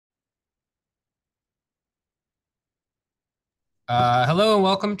Hello and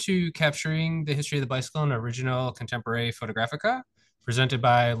welcome to Capturing the History of the Bicycle in Original Contemporary Photographica, presented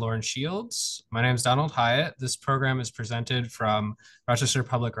by Lorne Shields. My name is Donald Hyatt. This program is presented from Rochester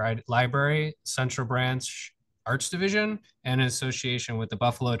Public Library, Central Branch Arts Division, and in association with the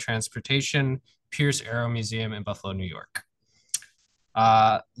Buffalo Transportation Pierce Arrow Museum in Buffalo, New York.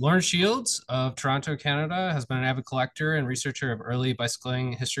 Lorne Shields of Toronto, Canada, has been an avid collector and researcher of early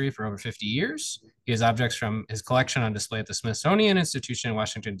bicycling history for over 50 years. He has objects from his collection on display at the Smithsonian Institution in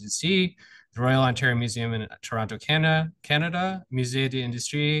Washington, D.C., the Royal Ontario Museum in Toronto, Canada, Musée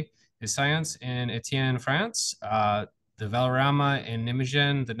d'Industrie et Sciences in Etienne, France, the Velorama in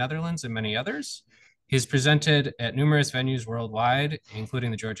Nijmegen, the Netherlands, and many others. He has presented at numerous venues worldwide,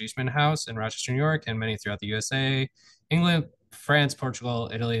 including the George Eastman House in Rochester, New York, and many throughout the USA, England, France, Portugal,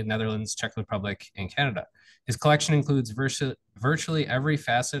 Italy, Netherlands, Czech Republic, and Canada. His collection includes virtually every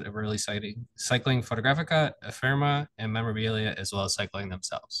facet of early cycling, Photographica, ephemera, and memorabilia, as well as cycling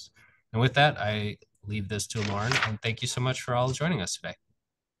themselves. And with that, I leave this to Lorne, and thank you so much for all joining us today.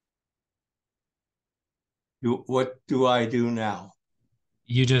 What do I do now?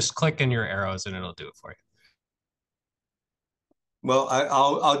 You just click in your arrows and it'll do it for you. Well,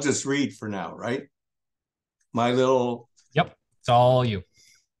 I'll just read for now, right? My little. Yep, it's all you.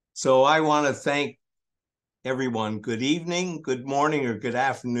 So I want to thank everyone. Good evening, good morning, or good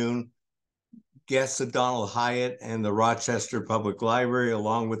afternoon. Guests of Donald Hyatt and the Rochester Public Library,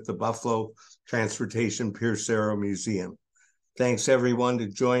 along with the Buffalo Transportation Pierce Arrow Museum. Thanks everyone to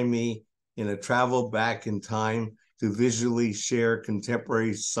join me in a travel back in time to visually share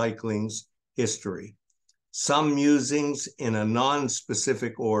contemporary cycling's history. Some musings in a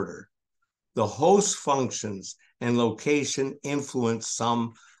non-specific order. The host functions and location influence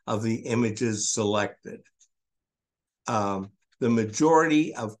some of the images selected. The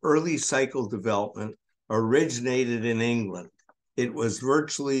majority of early cycle development originated in England. It was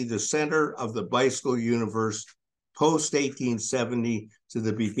virtually the center of the bicycle universe post-1870 to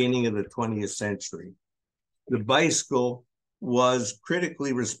the beginning of the 20th century. The bicycle was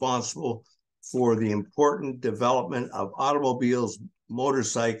critically responsible for the important development of automobiles,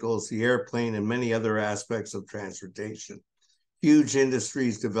 motorcycles, the airplane, and many other aspects of transportation. Huge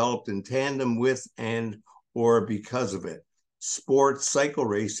industries developed in tandem with and or because of it. Sports cycle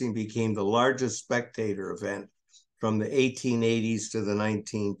racing became the largest spectator event from the 1880s to the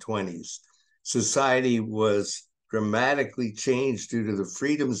 1920s. Society was dramatically changed due to the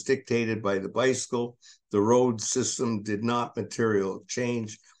freedoms dictated by the bicycle. The road system did not materially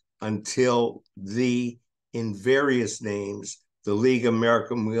change until in various names, the League of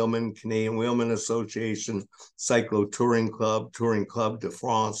American Wheelmen, Canadian Wheelmen Association, Cyclo Touring Club de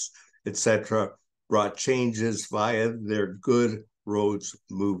France, etc., brought changes via their good roads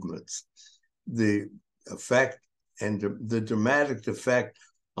movements. The effect and the dramatic effect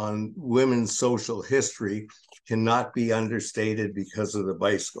on women's social history cannot be understated because of the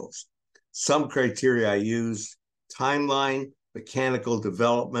bicycles. Some criteria I used: timeline, mechanical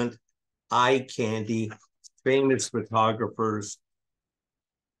development, eye candy, famous photographers,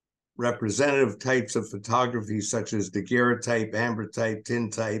 representative types of photography such as daguerreotype, ambrotype,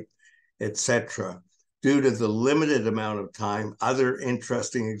 tintype, etc. Due to the limited amount of time, other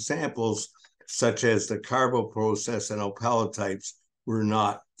interesting examples such as the carbo process and opalotypes were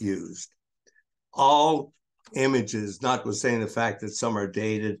not used. All images, notwithstanding the fact that some are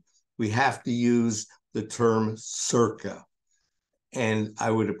dated, we have to use the term circa. And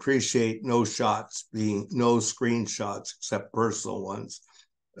I would appreciate no screenshots except personal ones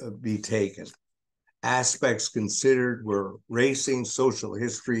be taken. Aspects considered were racing, social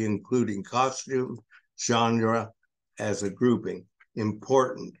history, including costume, genre as a grouping.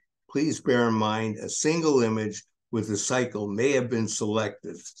 Important, please bear in mind a single image with a cycle may have been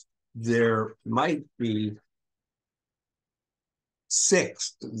selected. There might be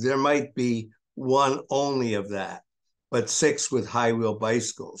 6, there might be one only of that, but 6 with high wheel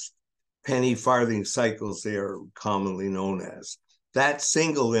bicycles. Penny farthing cycles, they are commonly known as. That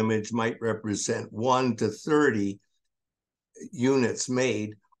single image might represent 1 to 30 units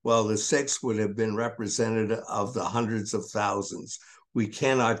made, while the 6 would have been representative of the hundreds of thousands. We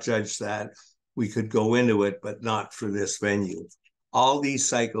cannot judge that. We could go into it, but not for this venue. All these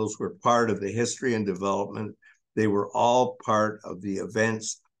cycles were part of the history and development. They were all part of the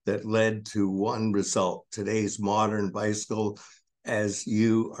events that led to one result: today's modern bicycle, as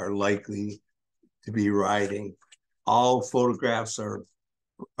you are likely to be riding. All photographs are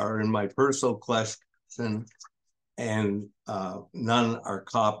in my personal collection, and none are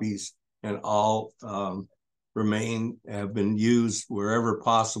copies, and all have been used wherever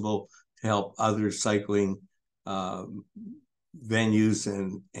possible to help other cycling venues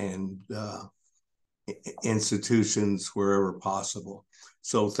and institutions wherever possible.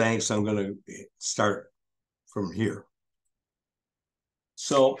 So thanks. I'm going to start from here.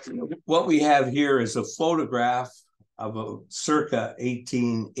 So what we have here is a photograph of a circa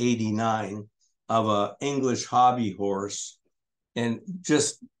 1889 of an English hobby horse. And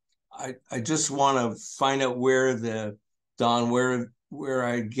I just want to find out where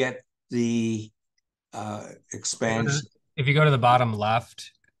I get the expansion. If you go to the bottom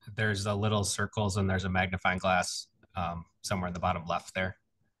left, there's the little circles and there's a magnifying glass somewhere in the bottom left there.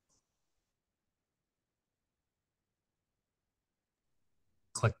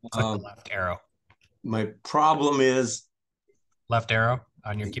 Click the left arrow. My problem is left arrow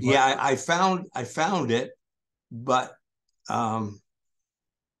on your keyboard. Yeah, I found it, but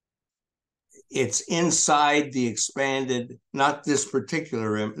it's inside the expanded, not this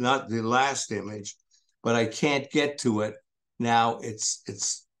particular, not the last image, but I can't get to it now.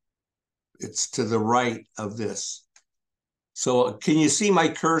 It's to the right of this. So can you see my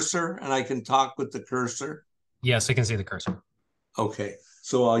cursor? And I can talk with the cursor? Yes, I can see the cursor. Okay,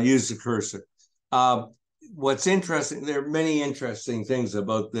 so I'll use the cursor. What's interesting, there are many interesting things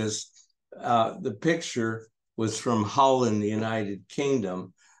about this. The picture was from Hull in the United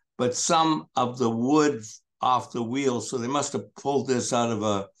Kingdom, but some of the wood off the wheel, so they must have pulled this out of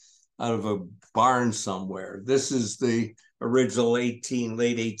a barn somewhere. This is the original late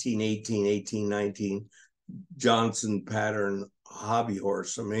 1818, 1819 Johnson pattern hobby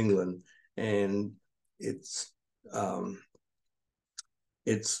horse from England, and it's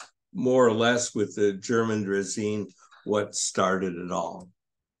more or less with the German Draisine what started it all.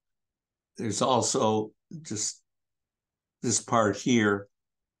 There's also just this part here.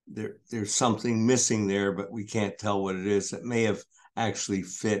 There's something missing there, but we can't tell what it is. It may have actually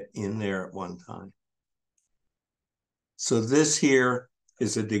fit in there at one time. So this here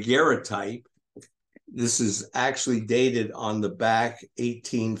is a daguerreotype. This is actually dated on the back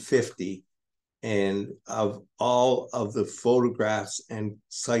 1850. And of all of the photographs and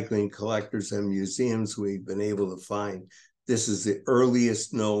cycling collectors and museums we've been able to find, this is the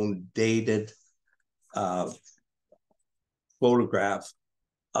earliest known dated photograph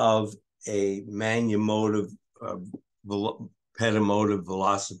of a manumotive, pedamotive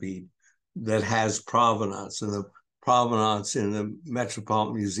velocipede that has provenance. And the provenance in the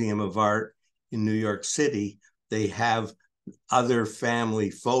Metropolitan Museum of Art in New York City, they have other family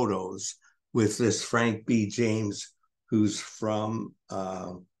photos with this Frank B. James, who's from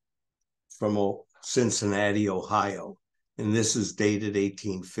Cincinnati, Ohio. And this is dated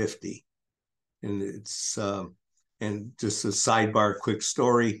 1850. And it's, and just a sidebar quick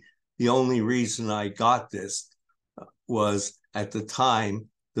story, the only reason I got this was at the time,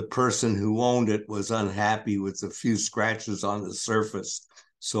 the person who owned it was unhappy with the few scratches on the surface.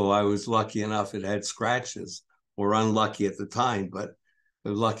 So I was lucky enough it had scratches, or unlucky at the time, but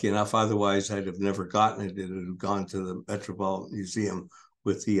lucky enough, otherwise I'd have never gotten it. It would have gone to the Metropolitan Museum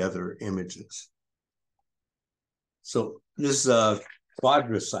with the other images. So this is a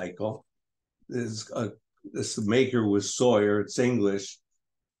quadricycle. This maker was Sawyer. It's English,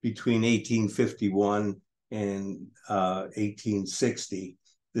 between 1851 and 1860.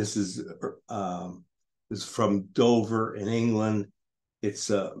 This is from Dover in England.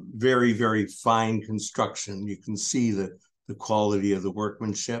 It's a very, very fine construction. You can see the quality of the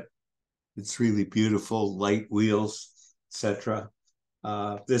workmanship. It's really beautiful, light wheels, etc.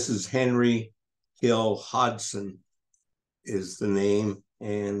 This is Henry Hill Hodson is the name,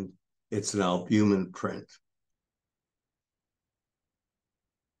 and it's an albumen print.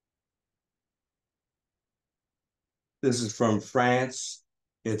 This is from France.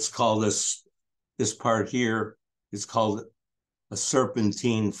 It's called this part here is called a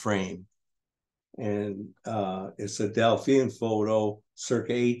serpentine frame. And it's a Delphine photo,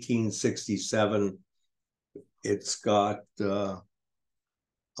 circa 1867. It's got a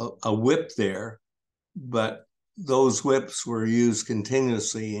whip there, but those whips were used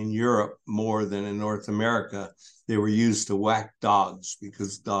continuously in Europe more than in North America. They were used to whack dogs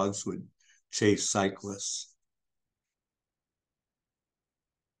because dogs would chase cyclists.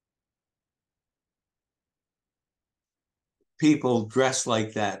 People dressed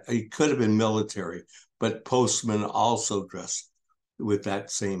like that. It could have been military, but postmen also dressed with that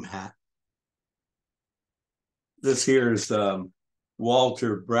same hat. This here is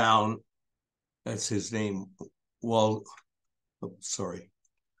Walter Brown. That's his name.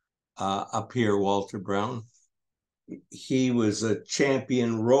 Up here, Walter Brown. He was a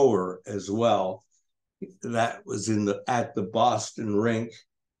champion rower as well. That was at the Boston rink.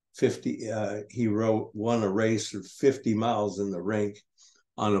 he won a race of 50 miles in the rink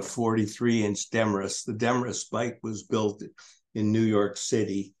on a 43-inch Demarest. The Demarest bike was built in New York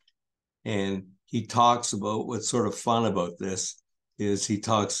City. And he talks about what's sort of fun about this is he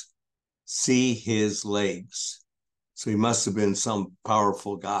talks, see his legs. So he must have been some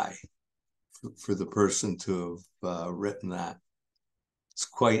powerful guy for the person to have written that. It's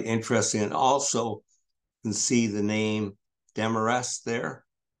quite interesting. And also you can see the name Demarest there.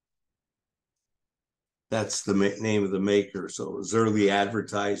 That's the name of the maker. So it was early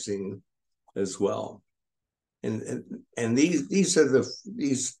advertising as well. And these are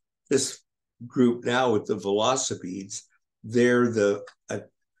this group now with the velocipedes.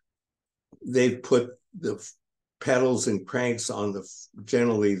 They've put the pedals and cranks on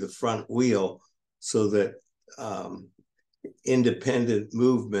generally the front wheel so that independent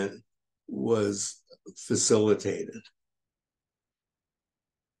movement was facilitated.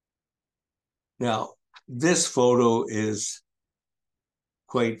 Now, this photo is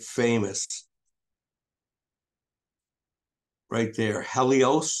quite famous. Right there,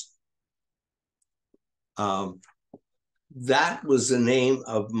 Helios. That was the name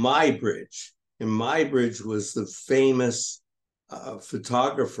of Muybridge. And Muybridge was the famous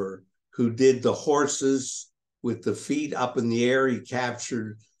photographer who did the horses with the feet up in the air. He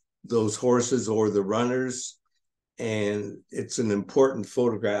captured those horses or the runners. And it's an important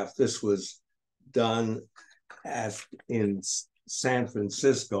photograph. This was done in San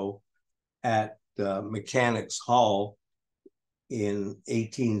Francisco at Mechanics Hall in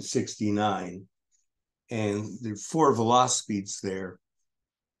 1869. And there are 4 velocipedes there.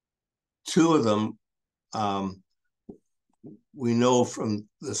 2 of them we know from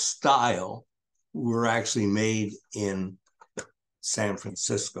the style were actually made in San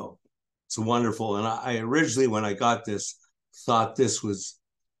Francisco. It's wonderful. And I originally, when I got this, thought this was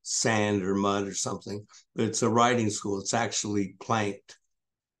sand or mud or something, but it's a riding school. It's actually planked.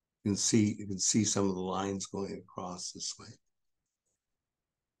 You can see some of the lines going across this way.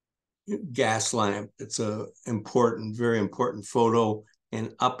 Gas lamp. It's a very important photo.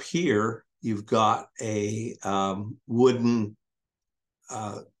 And up here, you've got a wooden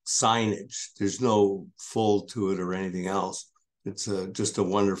signage. There's no fold to it or anything else. It's just a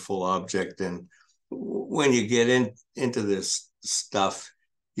wonderful object. And when you get into this stuff,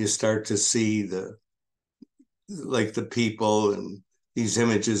 you start to see the people, and these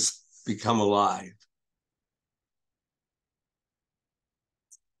images become alive.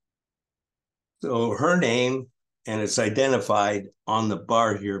 So her name, and it's identified on the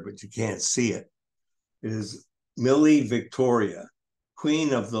bar here, but you can't see it, is Millie Victoria,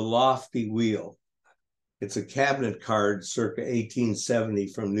 Queen of the Lofty Wheel. It's a cabinet card circa 1870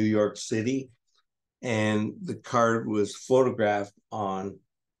 from New York City. And the card was photographed on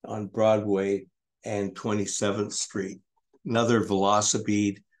Broadway and 27th Street. Another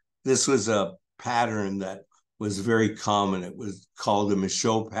velocipede. This was a pattern that was very common. It was called a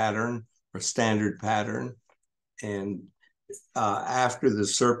Michaud pattern or standard pattern. And after the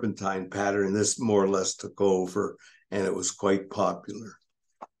serpentine pattern, this more or less took over, and it was quite popular.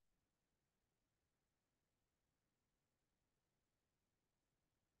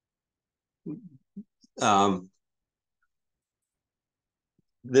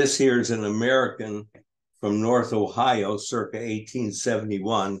 This here is an American from North Ohio, circa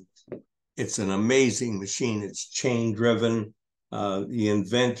 1871. It's an amazing machine. It's chain driven. The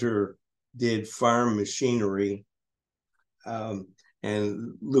inventor did farm machinery.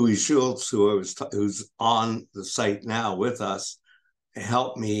 And Louis Schultz, who's on the site now with us,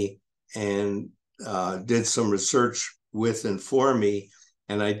 helped me and did some research with and for me.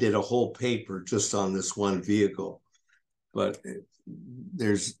 And I did a whole paper just on this one vehicle. But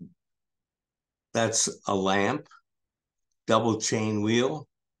that's a lamp, double chain wheel.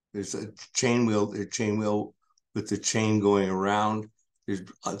 There's a chain wheel with the chain going around.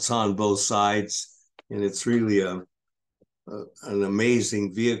 It's on both sides, and it's really an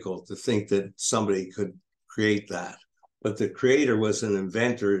amazing vehicle to think that somebody could create that. But the creator was an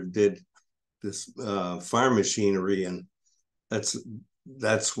inventor who did this farm machinery, and that's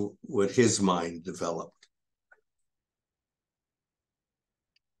what his mind developed.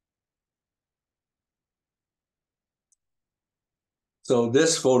 So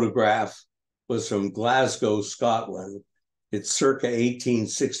this photograph was from Glasgow, Scotland. It's circa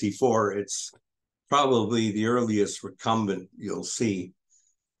 1864. It's probably the earliest recumbent you'll see,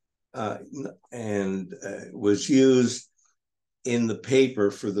 and was used in the paper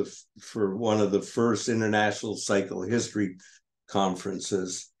for one of the first international psychohistory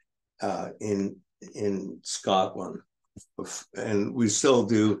conferences in Scotland. and we still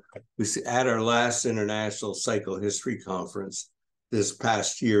do. We at our last International Psychohistory Conference this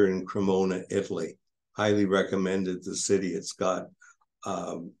past year in Cremona, Italy. Highly recommended the city. It's got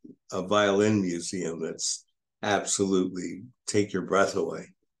a violin museum that's absolutely take your breath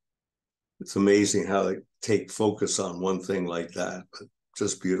away. It's amazing how they take focus on one thing like that, but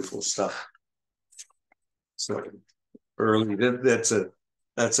just beautiful stuff. So early, that's a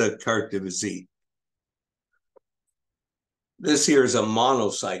carte de visite. This here is a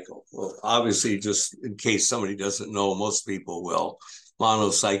monocycle. Well, obviously, just in case somebody doesn't know, most people will.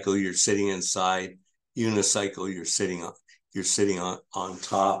 Monocycle, you're sitting inside. Unicycle, you're sitting on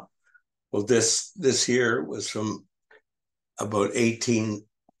top. Well, this here was from about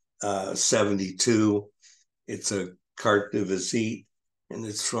 1872. It's a carte de visite, and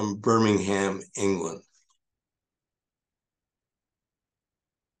it's from Birmingham, England.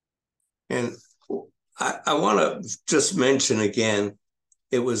 And I want to just mention again,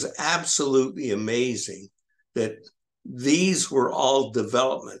 it was absolutely amazing that these were all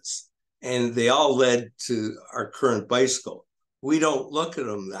developments and they all led to our current bicycle. We don't look at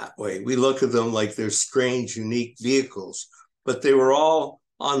them that way. We look at them like they're strange, unique vehicles, but they were all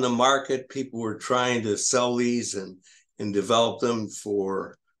on the market. People were trying to sell these and develop them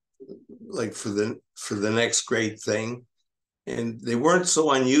for the next great thing. And they weren't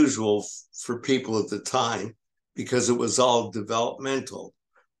so unusual for people at the time because it was all developmental,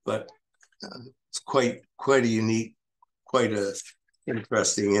 but it's quite a unique, quite a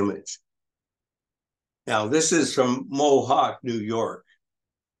interesting image. Now, this is from Mohawk, New York.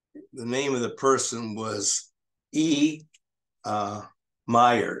 The name of the person was E.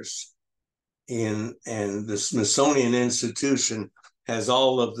 Myers, and the Smithsonian Institution has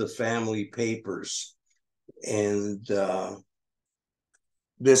all of the family papers. And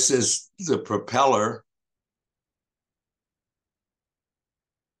this is the propeller,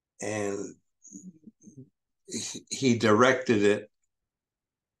 and he directed it,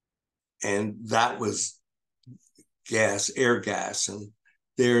 and that was air gas, and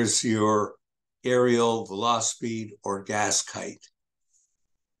there's your aerial velocipede or gas kite.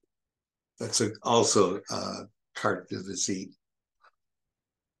 That's also a carte de visite.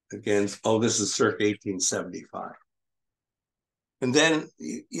 Again, this is circa 1875. And then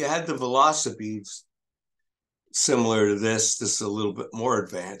you had the velocipedes, similar to this. This is a little bit more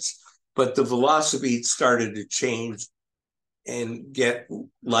advanced, but the velocipede started to change and get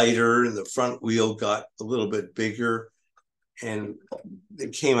lighter, and the front wheel got a little bit bigger, and they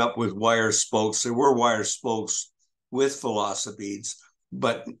came up with wire spokes. There were wire spokes with velocipedes,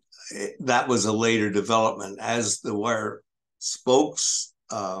 but that was a later development. As the wire spokes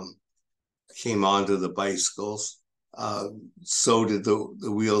came onto the bicycles, so did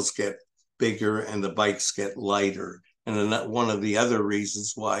the wheels get bigger and the bikes get lighter. And one of the other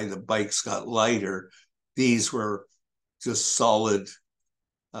reasons why the bikes got lighter, these were just solid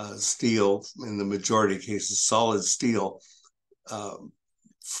steel, in the majority of cases, solid steel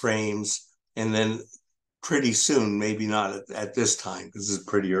frames. And then pretty soon, maybe not at this time, because this is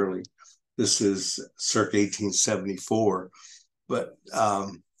pretty early, this is circa 1874, but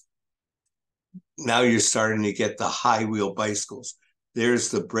now you're starting to get the high wheel bicycles. There's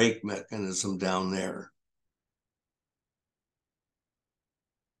the brake mechanism down there.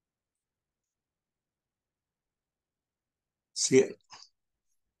 See it?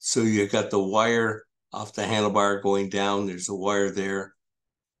 So you got the wire off the handlebar going down. There's a wire there,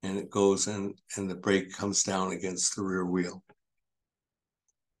 and it goes in, and the brake comes down against the rear wheel.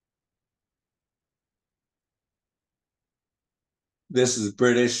 This is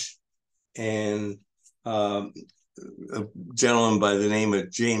British, and a gentleman by the name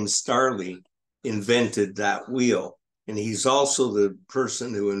of James Starley invented that wheel. And he's also the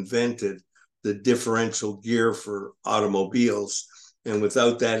person who invented the differential gear for automobiles. And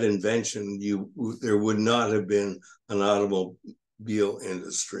without that invention, there would not have been an automobile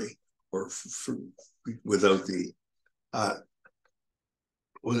industry, or without the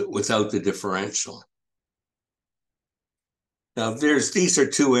differential. Now, these are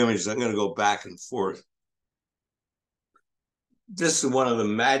two images. I'm going to go back and forth. This is one of the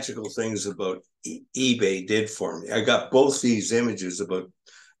magical things about eBay did for me. I got both these images about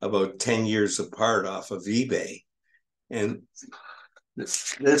 10 years apart off of eBay. And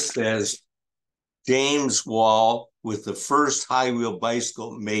this says James Wall with the first high wheel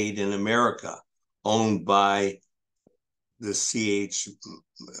bicycle made in America, owned by the C.H.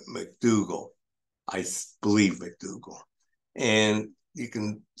 McDougall, I believe McDougall. And you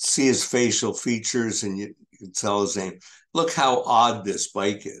can see his facial features, and you can tell his name. Look how odd this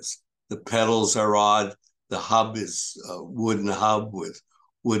bike is. The pedals are odd. The hub is a wooden hub with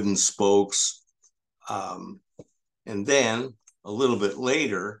wooden spokes. And then a little bit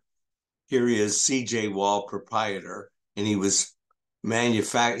later, here he is, C.J. Wall, proprietor, and he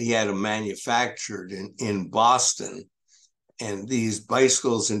had them manufactured in Boston, and these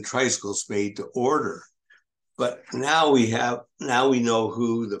bicycles and tricycles made to order. But now we know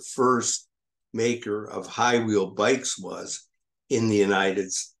who the first maker of high wheel bikes was in the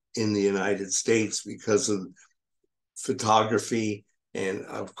United States because of photography and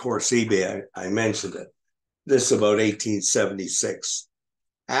of course eBay. I mentioned it. This is about 1876.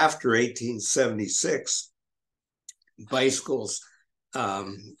 After 1876, bicycles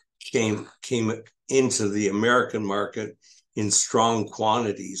came into the American market in strong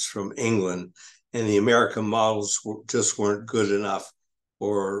quantities from England, and the American models just weren't good enough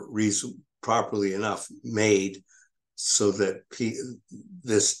or properly enough made, so that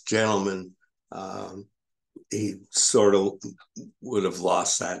this gentleman, he sort of would have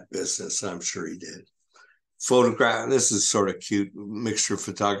lost that business. I'm sure he did. This is sort of cute, mixture of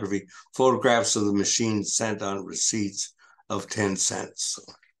photography. Photographs of the machine sent on receipts of 10 cents.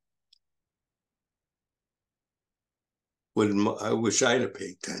 I wish I'd have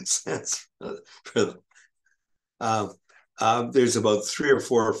paid 10 cents for them. There's about 3 or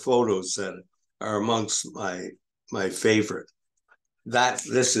 4 photos that are amongst my favorite.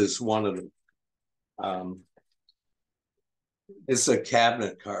 This is one of them. It's a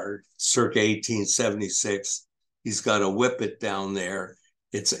cabinet card, circa 1876. He's got a whippet down there.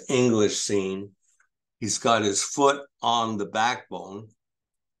 It's an English scene. He's got his foot on the backbone.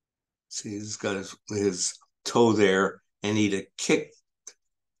 See, he's got his toe there, and he'd have kicked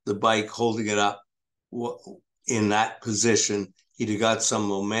the bike holding it up in that position. He'd have got some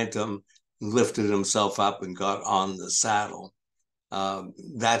momentum, lifted himself up, and got on the saddle.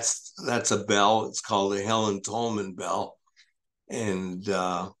 That's a bell. It's called a Helen Tolman bell. And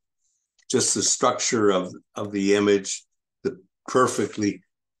just the structure of the image, the perfect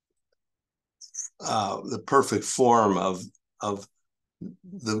form of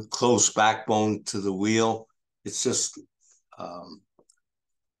the close backbone to the wheel. It's just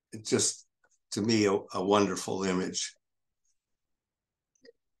to me a wonderful image.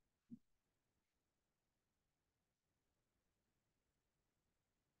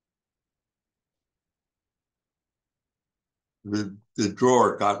 The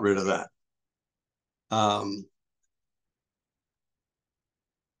drawer got rid of that.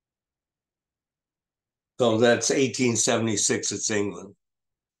 So that's 1876. It's England.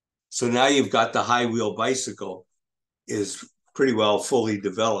 So now you've got the high wheel bicycle is pretty well fully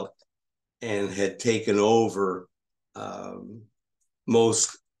developed and had taken over the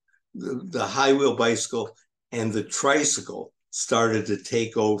high wheel bicycle, and the tricycle started to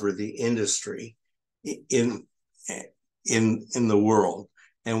take over the industry in the world.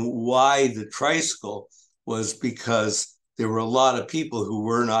 And why the tricycle was because there were a lot of people who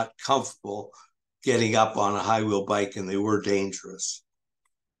were not comfortable getting up on a high wheel bike, and they were dangerous.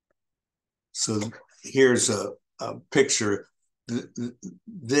 So here's a picture.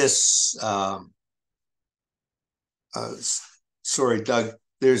 This, sorry, Doug,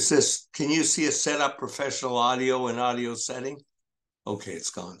 there's this. Can you see a setup professional audio and audio setting? Okay, it's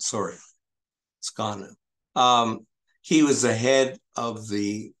gone. Sorry, it's gone now. He was the head of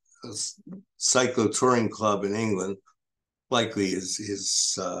the cyclo-touring club in England, likely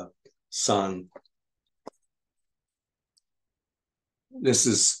his son. This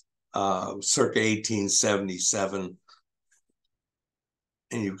is circa 1877,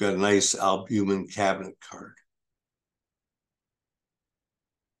 and you've got a nice albumen cabinet card.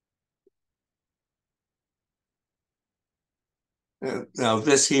 Now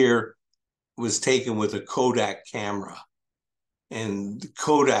this here was taken with a Kodak camera, and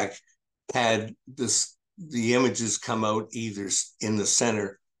Kodak had the images come out either in the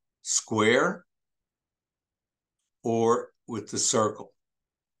center square or with the circle.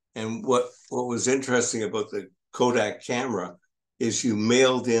 And what was interesting about the Kodak camera is you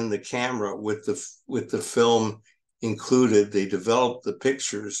mailed in the camera with the film included. They developed the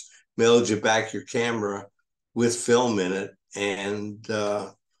pictures, mailed you back your camera with film in it, and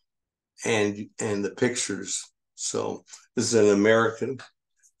the pictures. So this is an American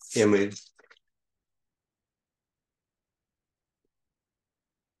image,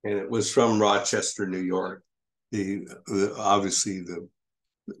 and it was from Rochester, New York. Obviously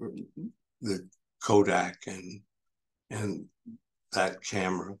the Kodak and that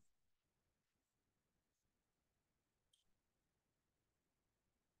camera.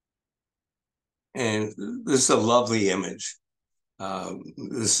 And this is a lovely image.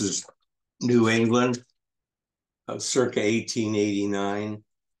 This is New England, circa 1889.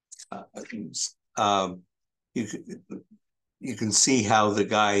 You can see how the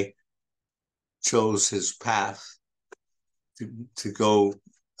guy chose his path to go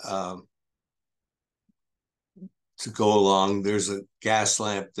along. There's a gas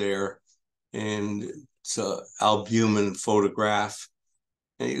lamp there, and it's an albumin photograph.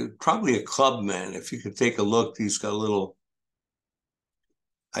 And he's probably a clubman. If you could take a look, he's got a little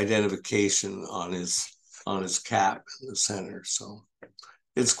identification on his cap in the center. So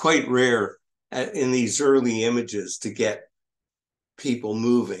it's quite rare in these early images to get people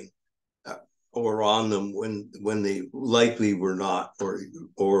moving or on them when they likely were not,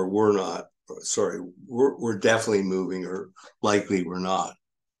 or were not. Sorry, we're definitely moving, or likely were not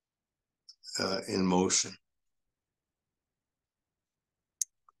in motion.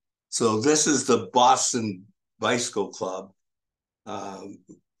 So this is the Boston Bicycle Club.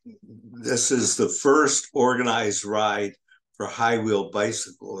 This is the first organized ride for high wheel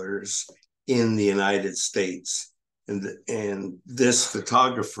bicyclers in the United States. And this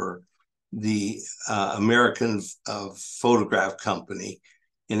photographer, the American Photograph Company,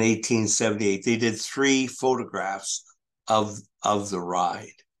 in 1878, they did 3 photographs of the ride.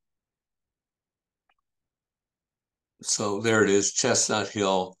 So there it is, Chestnut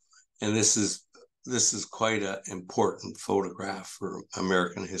Hill, and this is quite an important photograph for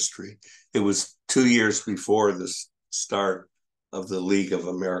American history. It was 2 years before the start of the League of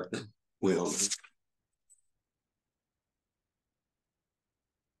American Wheelmen.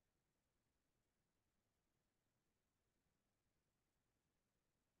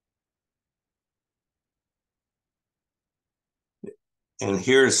 And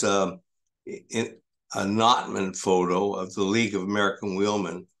here's a Notman photo of the League of American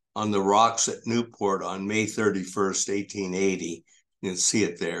Wheelmen on the rocks at Newport on May 31st, 1880. You can see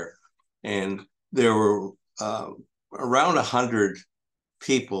it there. And there were around 100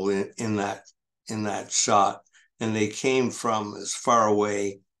 people in that shot, and they came from as far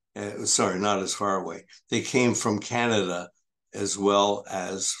away. Sorry, not as far away. They came from Canada as well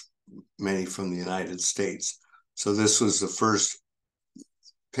as many from the United States. So this was the first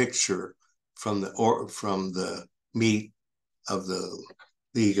picture from the meet of the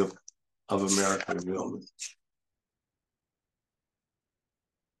League of American Wheelmen.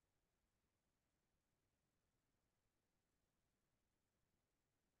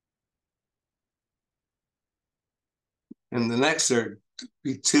 And the next there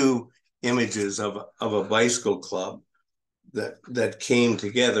be 2 images of a bicycle club that came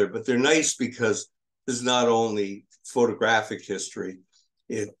together, but they're nice because it's not only photographic history,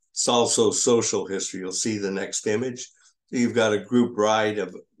 it's also social history. You'll see the next image. You've got a group ride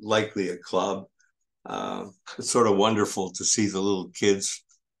of likely a club. It's sort of wonderful to see the little kids.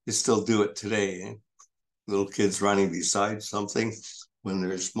 They still do it today. Eh? Little kids running beside something when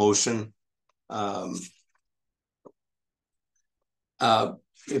there's motion.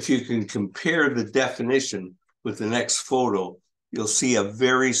 If you can compare the definition with the next photo, you'll see a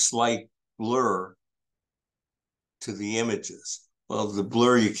very slight blur to the images. Well, the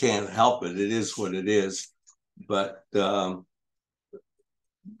blur, you can't help it. It is what it is. But they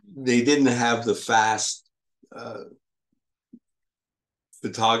didn't have the fast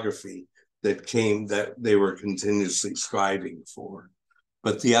photography that they were continuously striving for.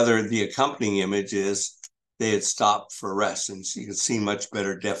 But the accompanying image is they had stopped for rest, and so you can see much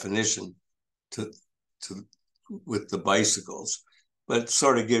better definition with the bicycles. But it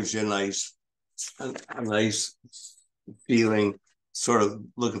sort of gives you a nice feeling. Sort of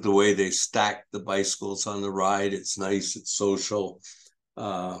look at the way they stack the bicycles on the ride. It's nice, it's social.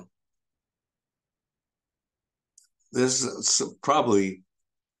 This is probably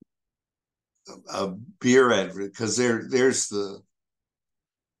a beer advert, because there's the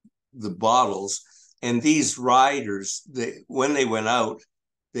bottles. And these riders, when they went out,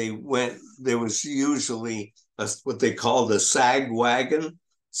 there was usually what they called a sag wagon.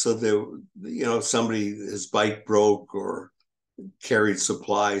 So somebody, his bike broke or carried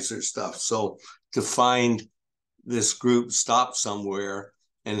supplies or stuff. So to find this group stop somewhere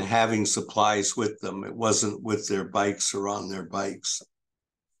and having supplies with them, it wasn't with their bikes or on their bikes.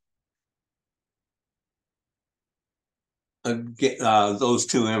 Those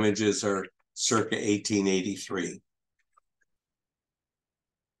 2 images are circa 1883.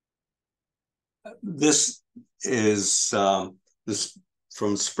 This is this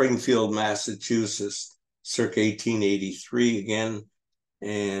from Springfield, Massachusetts, circa 1883 again.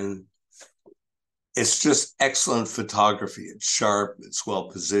 And it's just excellent photography. It's sharp, it's well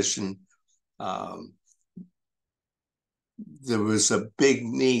positioned. There was a big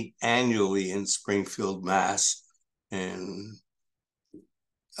meet annually in Springfield, Mass, and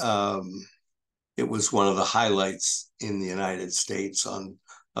it was one of the highlights in the United States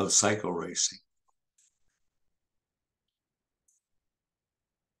of cycle racing.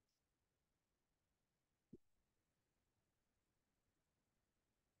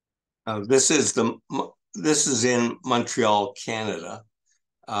 This is in Montreal, Canada.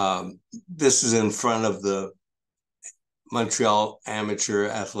 This is in front of the Montreal Amateur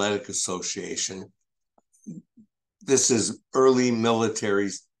Athletic Association. This is early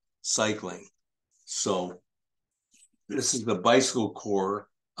military cycling. So this is the bicycle corps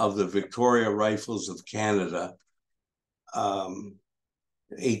of the Victoria Rifles of Canada,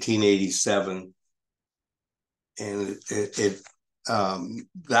 1887. And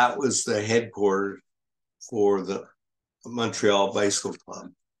that was the headquarters for the Montreal Bicycle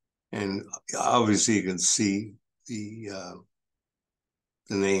Club. And obviously you can see the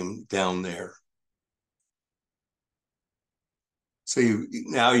name down there. So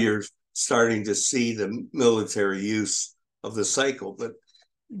now you're starting to see the military use of the cycle, but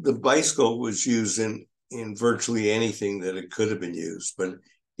the bicycle was used in virtually anything that it could have been used, but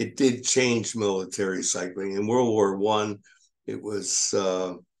it did change military cycling. In World War I, it was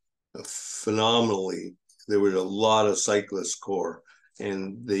phenomenally, there were a lot of cyclist corps,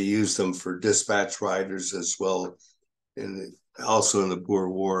 and they used them for dispatch riders as well, and also in the Boer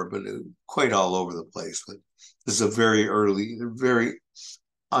War, but quite all over the place. But this is a very early, very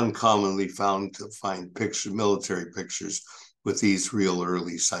uncommonly found to find military pictures with these real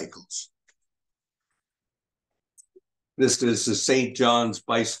early cycles. This is the St. John's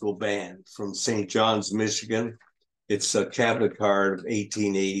Bicycle Band from St. John's, Michigan. It's a cabinet card of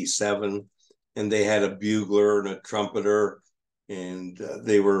 1887, and they had a bugler and a trumpeter, and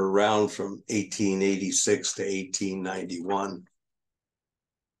they were around from 1886 to 1891.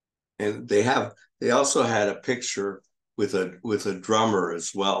 And they also had a picture with a drummer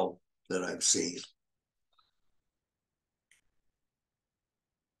as well that I've seen.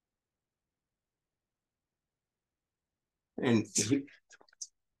 And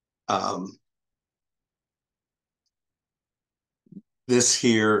this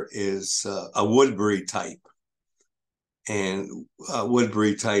here is a Woodbury type, and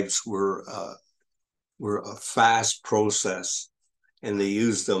Woodbury types were a fast process, and they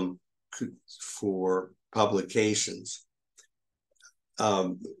used them for publications.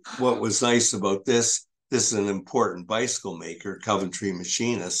 What was nice about this is an important bicycle maker, Coventry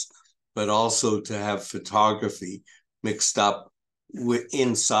machinist, but also to have photography mixed up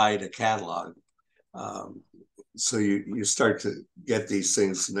inside a catalog. So you start to get these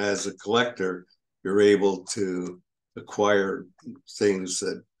things, and as a collector, you're able to acquire things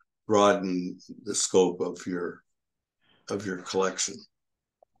that broaden the scope of your collection.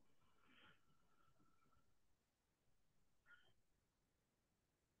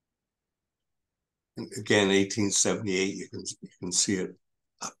 And again, 1878, you can see it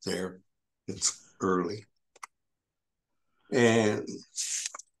up there. It's early. And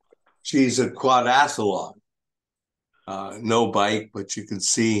she's a quadathlon. No bike, but you can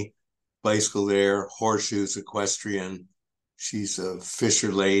see bicycle there, horseshoes, equestrian. She's a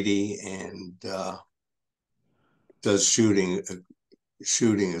fisher lady and does shooting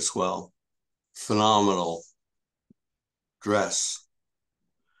as well. Phenomenal dress.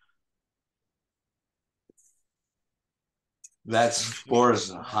 That's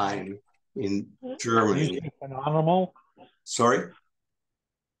Borsheim in Germany. Phenomenal. Sorry?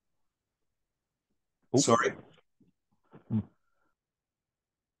 Oops. Sorry?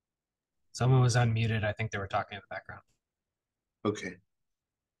 Someone was unmuted. I think they were talking in the background. Okay.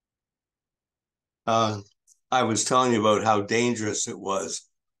 I was telling you about how dangerous it was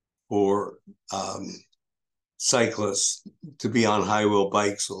for cyclists to be on high wheel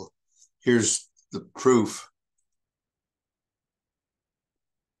bikes. So here's the proof.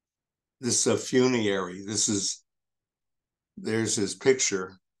 This is a funerary. There's his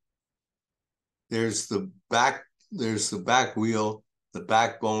picture. There's the back wheel, the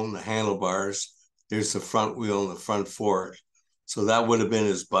backbone, the handlebars. There's the front wheel and the front fork. So that would have been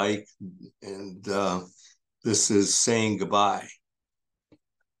his bike. And this is saying goodbye.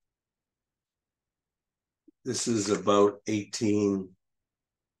 This is about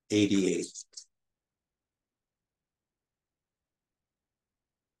 1888.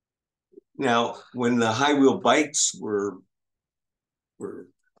 Now, when the high wheel bikes were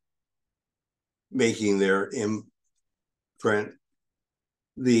making their imprint,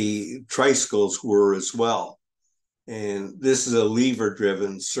 the tricycles were as well. And this is a lever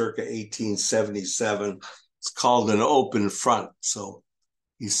driven circa 1877. It's called an open front. So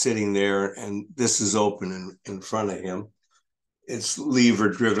he's sitting there, and this is open in front of him. It's lever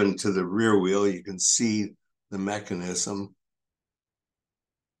driven to the rear wheel. You can see the mechanism.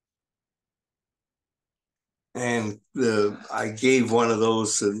 And I gave one of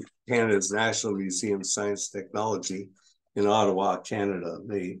those to Canada's National Museum of Science Technology in Ottawa, Canada.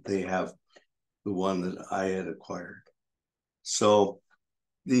 They have the one that I had acquired. So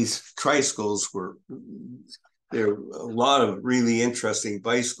these tricycles there are a lot of really interesting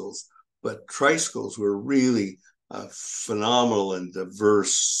bicycles, but tricycles were really a phenomenal and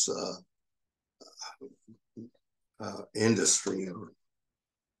diverse industry.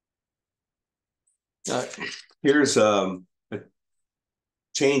 Here's a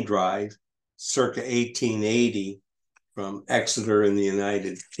chain drive circa 1880 from Exeter in the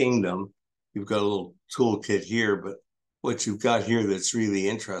United Kingdom. You've got a little toolkit here, but what you've got here that's really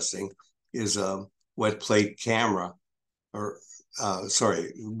interesting is a wet plate camera, or sorry,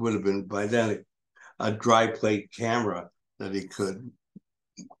 it would have been by then a dry plate camera that he could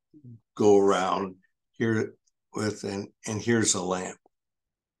go around here with, and here's a lamp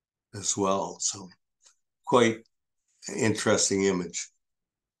as well. So quite interesting image.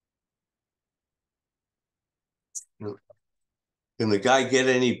 Can the guy get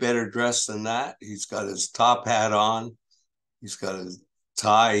any better dressed than that? He's got his top hat on. He's got his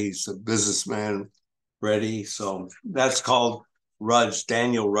tie. He's a businessman ready. So that's called Rudge,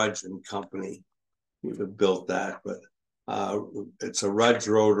 Daniel Rudge and Company. You've built that, but it's a Rudge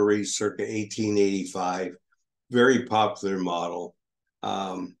rotary circa 1885. Very popular model.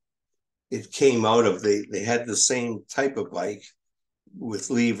 It came out of, they had the same type of bike with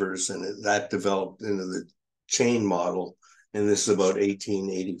levers, and that developed into the chain model, and this is about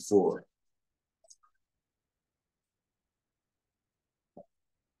 1884.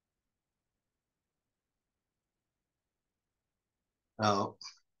 Now,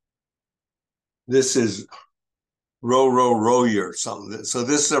 this is row or something. So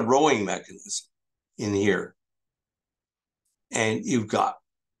this is a rowing mechanism in here. And you've got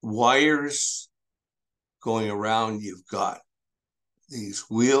wires going around. You've got these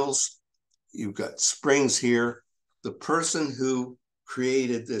wheels. You've got springs here. The person who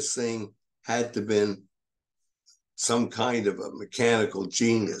created this thing had to have been some kind of a mechanical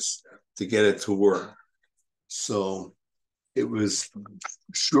genius to get it to work. So it was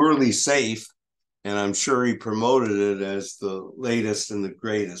surely safe, and I'm sure he promoted it as the latest and the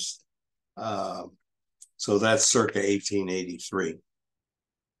greatest. So that's circa 1883.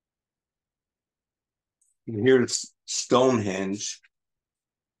 And here's Stonehenge.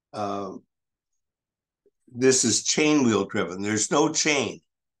 This is chain wheel driven. There's no chain.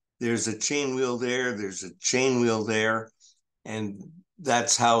 There's a chain wheel there. There's a chain wheel there. And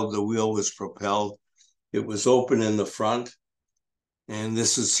that's how the wheel was propelled. It was open in the front. And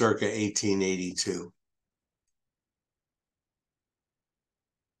this is circa 1882.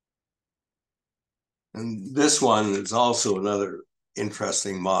 And this one is also another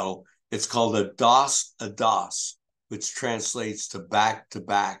interesting model. It's called a DOS, which translates to back to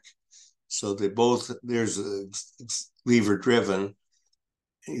back. So they both, there's a lever driven.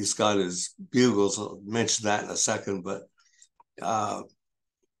 He's got his bugles. I'll mention that in a second, but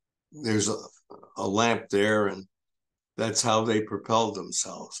there's a lamp there, and that's how they propelled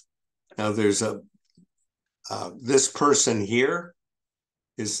themselves. Now there's this person here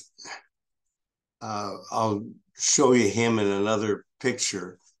is, I'll show you him in another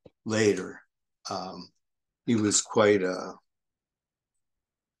picture later. He was quite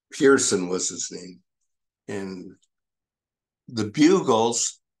Pearson was his name. And the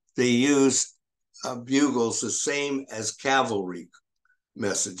bugles, they used bugles the same as cavalry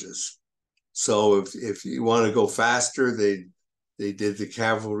messages. So if you want to go faster, they did the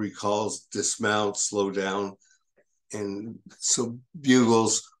cavalry calls, dismount, slow down. And so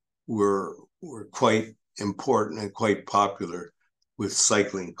bugles were quite important and quite popular with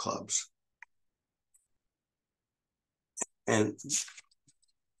cycling clubs. And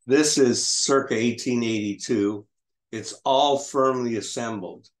this is circa 1882. It's all firmly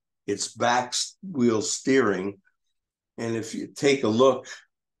assembled. It's back wheel steering. And if you take a look,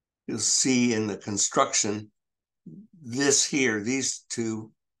 you'll see in the construction, this here, these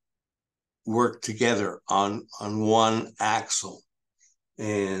two work together on one axle.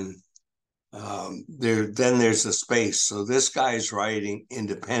 And then there's a space. So this guy's riding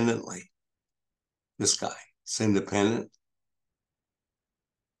independently. This guy, it's independent.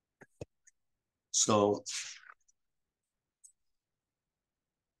 So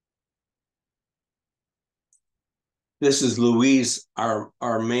this is Luis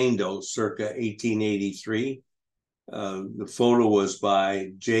Armando, circa 1883. The photo was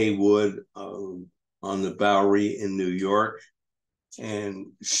by Jay Wood on the Bowery in New York.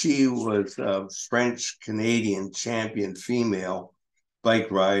 And she was a French-Canadian champion female bike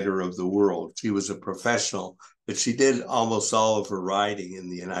rider of the world. She was a professional, but she did almost all of her riding in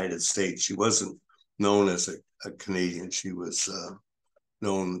the United States. She wasn't known as a Canadian. She was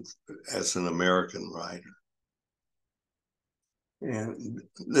known as an American rider. And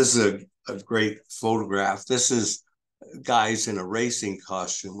this is a great photograph. This is guys in a racing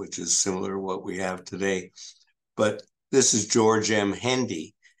costume, which is similar to what we have today. But this is George M.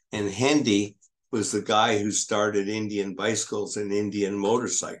 Hendy. And Hendy was the guy who started Indian bicycles and Indian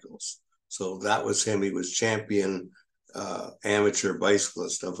motorcycles. So that was him. He was champion amateur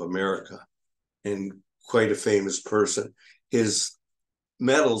bicyclist of America and quite a famous person. His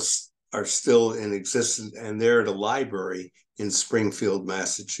medals are still in existence, and they're at a library in Springfield,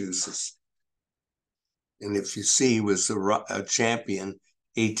 Massachusetts. And if you see, he was a champion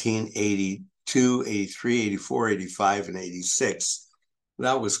 1882, 83, 84, 85, and 86.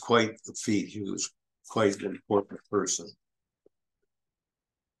 That was quite the feat. He was quite an important person.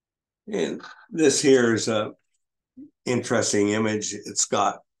 And this here is a interesting image. It's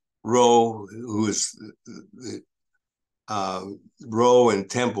got Rowe, who is Rowe and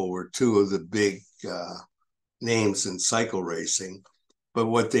Temple were two of the big names in cycle racing. But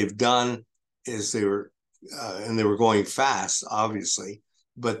what they've done is they were going fast, obviously,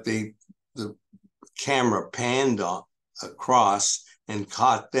 but the camera panned across and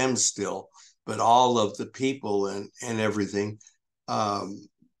caught them still. But all of the people and everything,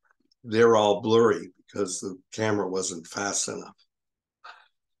 they're all blurry because the camera wasn't fast enough.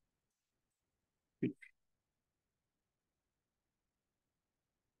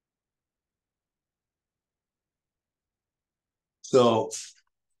 So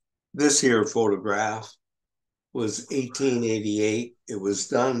this here photograph was 1888. It was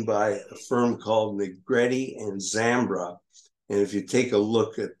done by a firm called Negretti and Zambra. And if you take a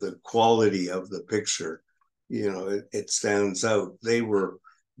look at the quality of the picture, you know, it stands out. They were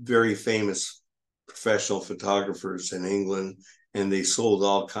very famous professional photographers in England, and they sold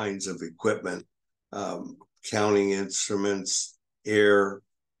all kinds of equipment, counting instruments, air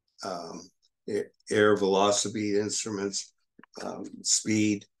velocity instruments,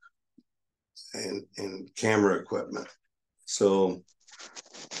 speed, and camera equipment. So,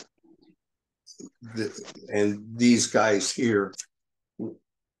 and these guys here,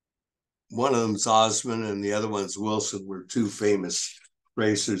 one of them's Osmond and the other one's Wilson, were two famous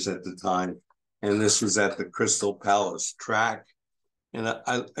racers at the time. And this was at the Crystal Palace track. And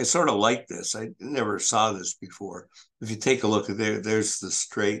I sort of like this. I never saw this before. If you take a look at there's the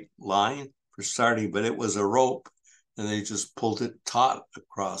straight line for starting, but it was a rope, and they just pulled it taut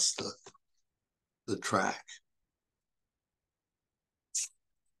across the track.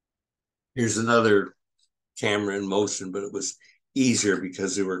 Here's another camera in motion, but it was easier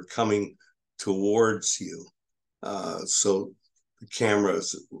because they were coming towards you. So the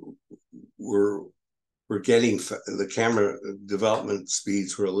cameras were getting, the camera development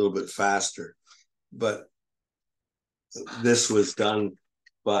speeds were a little bit faster. But this was done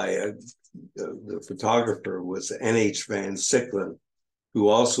by the photographer was N.H. Van Sicklen, who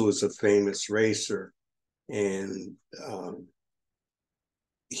also was a famous racer. And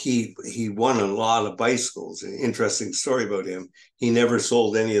he won a lot of bicycles. An interesting story about him. He never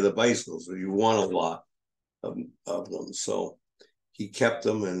sold any of the bicycles, but he won a lot of them. So he kept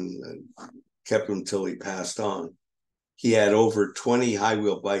them and kept them until he passed on. He had over 20 high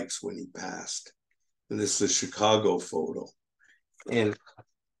wheel bikes when he passed. And this is a Chicago photo. And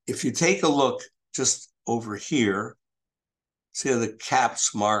if you take a look just over here, see how the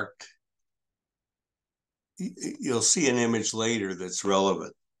cap's marked? You'll see an image later that's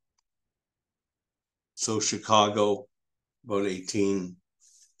relevant. So Chicago, about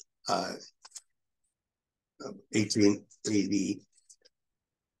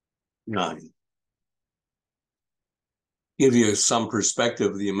 1889. Give you some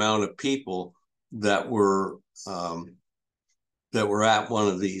perspective of the amount of people that were at one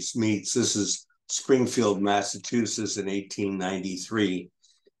of these meets. This is Springfield, Massachusetts in 1893.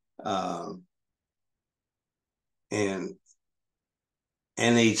 And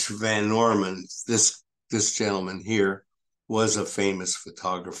N.H. Van Norman, this gentleman here, was a famous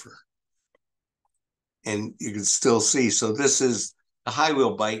photographer. And you can still see, so this is, the high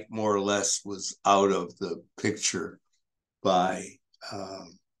wheel bike more or less was out of the picture by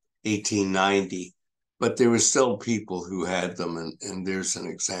 1890. But there were still people who had them, and there's an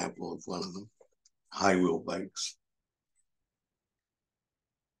example of one of them, high wheel bikes.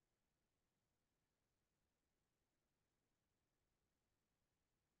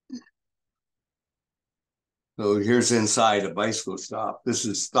 So here's inside a bicycle shop. This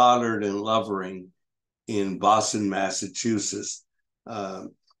is Stoddard and Lovering in Boston, Massachusetts.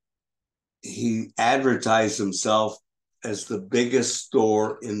 He advertised himself as the biggest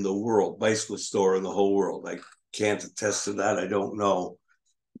store in the world, bicycle store in the whole world. I can't attest to that. I don't know.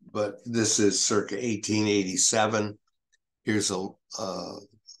 But this is circa 1887. Here's a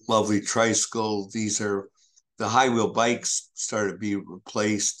lovely tricycle. These are the high wheel bikes started to be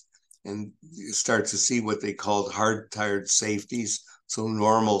replaced, and you start to see what they called hard tired safeties. So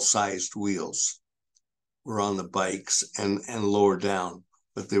normal sized wheels were on the bikes and lower down,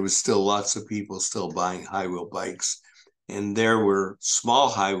 but there was still lots of people still buying high wheel bikes. And there were small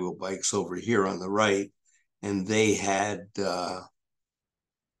high wheel bikes over here on the right, and they had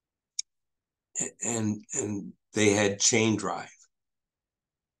and they had chain drive.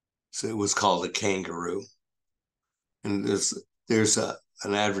 So it was called a kangaroo. And there's an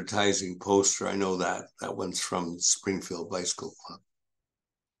advertising poster. I know that one's from Springfield Bicycle Club.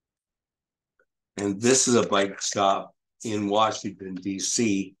 And this is a bike shop in Washington,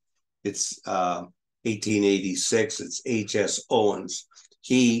 D.C. It's 1886. It's H.S. Owens.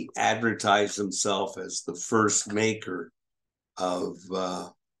 He advertised himself as the first maker of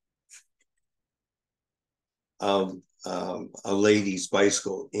a lady's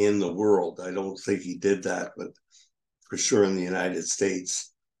bicycle in the world. I don't think he did that, but for sure in the United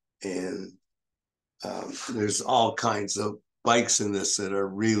States. And there's all kinds of bikes in this that are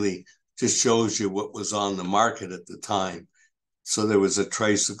really just shows you what was on the market at the time. So there was a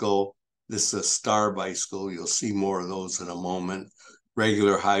tricycle. This is a Star bicycle. You'll see more of those in a moment.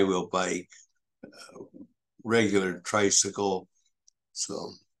 Regular high wheel bike, regular tricycle.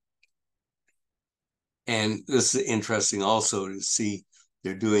 So, and this is interesting also to see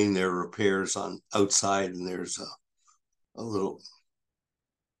they're doing their repairs on outside, and there's a little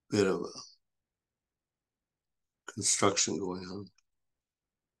bit of a construction going on.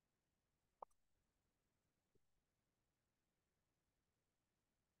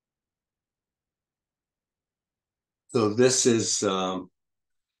 So this is a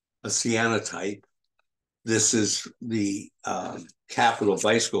cyanotype. This is the Capital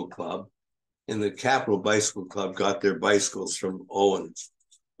Bicycle Club, and the Capital Bicycle Club got their bicycles from Owens.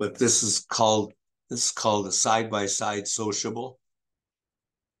 But this is called a side-by-side sociable.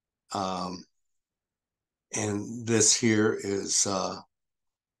 And this here is a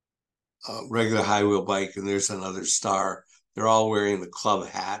regular high wheel bike, and there's another Star. They're all wearing the club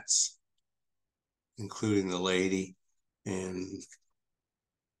hats, including the lady. And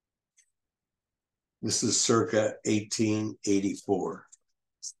this is circa 1884.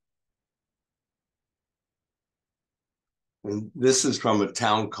 And this is from a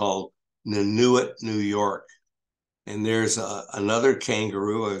town called Nanuet, New York. And there's another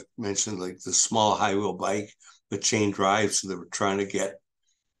kangaroo. I mentioned like the small high wheel bike, but chain drive. So they were trying to get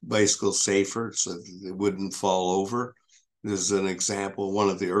bicycles safer so they wouldn't fall over. This is an example, one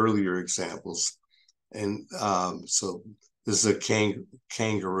of the earlier examples. And so this is a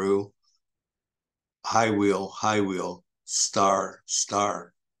kangaroo, high wheel, star.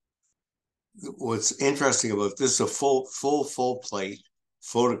 What's interesting about this is a full plate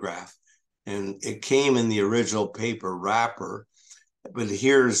photograph, and it came in the original paper wrapper. But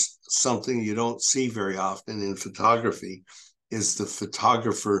here's something you don't see very often in photography, is the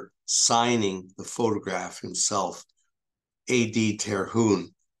photographer signing the photograph himself, A.D.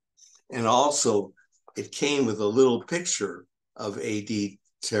 Terhune. And also it came with a little picture of A.D.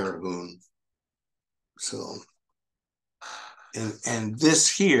 Terhune. So, and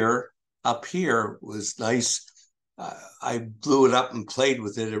this here, up here, was nice. I blew it up and played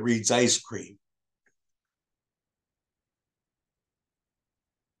with it. It reads ice cream.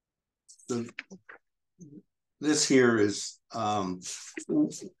 So this here is one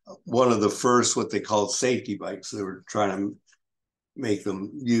of the first, what they called safety bikes. They were trying to make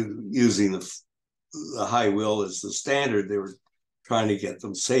them using the high wheel as the standard. They were trying to get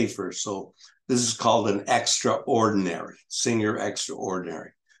them safer. So this is called an extraordinary, Singer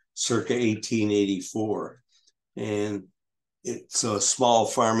Extraordinary, circa 1884. And it's a small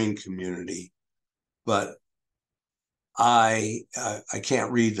farming community, but I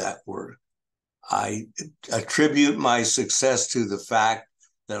can't read that word. I attribute my success to the fact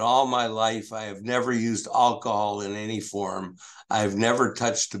that all my life I have never used alcohol in any form. I've never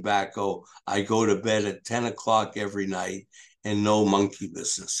touched tobacco. I go to bed at 10 o'clock every night, and no monkey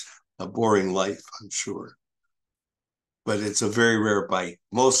business. A boring life, I'm sure. But it's a very rare bike.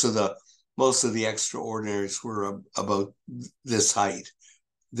 Most of the extraordinaries were about this height.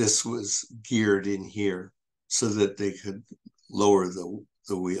 This was geared in here so that they could lower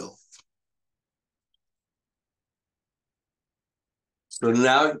the wheel. So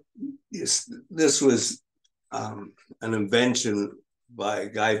now this was an invention by a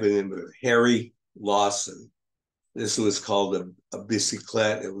guy by the name of Harry Lawson. This was called a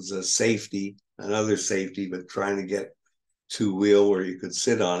bicyclette. It was a safety, another safety, but trying to get two-wheel where you could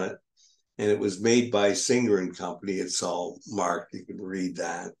sit on it. And it was made by Singer and Company. It's all marked. You can read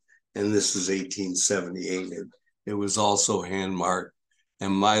that. And this is 1878. It was also hand marked.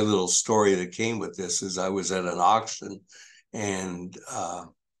 And my little story that came with this is I was at an auction and I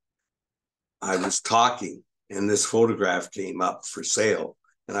was talking, and this photograph came up for sale.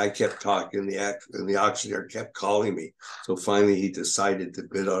 And I kept talking, and the auctioneer kept calling me. So finally, he decided to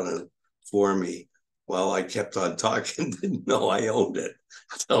bid on it for me. While I kept on talking, didn't know I owned it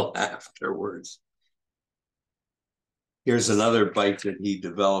until afterwards. Here's another bike that he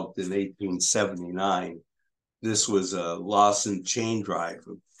developed in 1879. This was a Lawson chain drive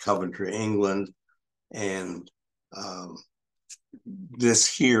of Coventry, England. And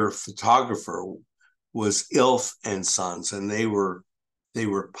this here photographer was Ilf and Sons, and they were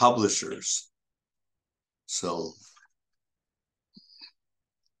publishers. So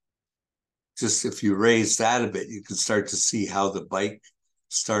just if you raise that a bit, you can start to see how the bike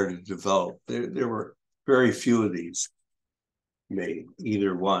started to develop. There were very few of these made,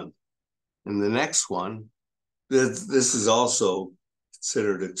 either one. And the next one, this is also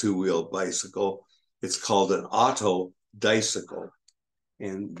considered a two-wheel bicycle. It's called an auto dicycle.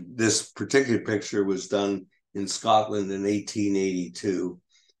 And this particular picture was done in Scotland in 1882.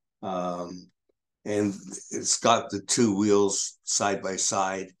 And it's got the two wheels side by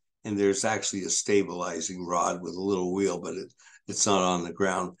side, and there's actually a stabilizing rod with a little wheel, but it's not on the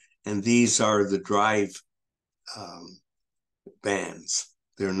ground. And these are the drive bands.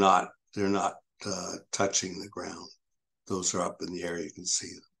 They're not touching the ground. Those are up in the air. You can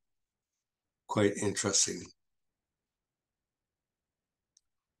see them. Quite interesting.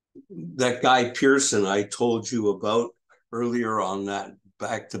 That guy Pearson I told you about earlier on that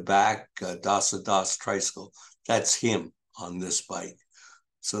back-to-back Das tricycle, that's him on this bike.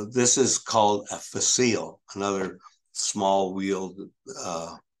 So this is called a facet, another small wheeled.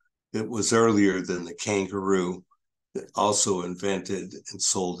 It was earlier than the kangaroo, also invented and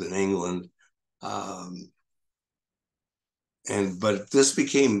sold in England. But this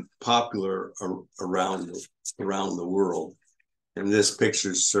became popular around the world. And this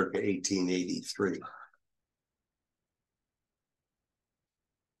picture is circa 1883.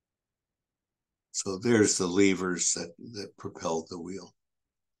 So there's the levers that propelled the wheel.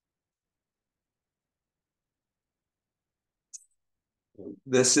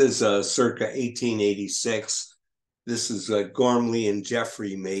 This is circa 1886. This is Gormley and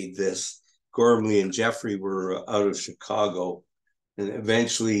Jeffrey made this. Gormley and Jeffrey were out of Chicago, and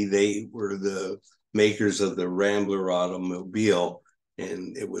eventually they were the makers of the Rambler automobile,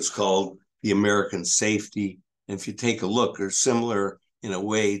 and it was called the American Safety. And if you take a look, they're similar in a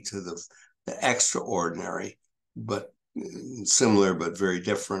way to the Extraordinary, but similar but very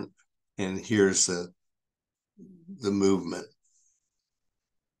different. And here's the movement.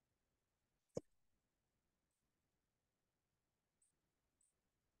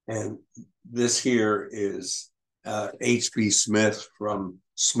 And this here is H.B. Smith from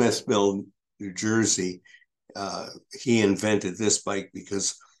Smithville, New Jersey. He invented this bike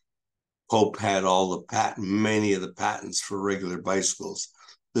because Pope had many of the patents for regular bicycles.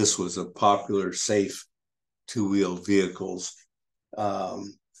 This was a popular, safe two-wheel vehicles.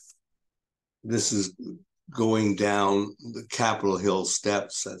 This is going down the Capitol Hill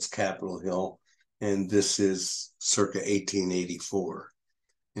steps. That's Capitol Hill. And this is circa 1884.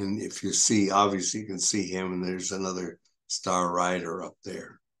 And if you see, obviously you can see him, and there's another star rider up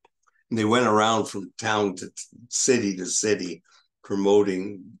there. And they went around from town to city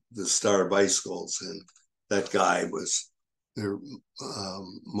promoting the star bicycles. And that guy was their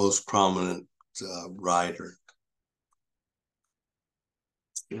most prominent rider.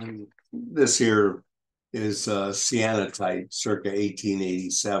 And this here is Cyanotype, circa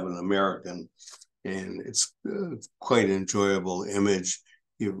 1887, American. And it's quite an enjoyable image.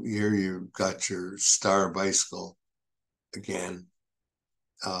 Here you've got your star bicycle again.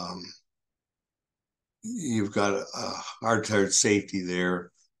 You've got a hard safety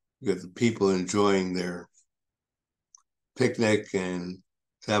there. You've got the people enjoying their picnic, and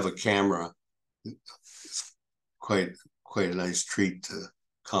to have a camera, it's quite a nice treat to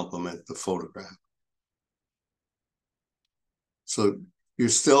complement the photograph. So you're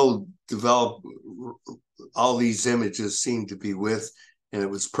still develop all these images seem to be with, and it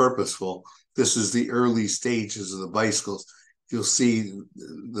was purposeful. This is the early stages of the bicycles. You'll see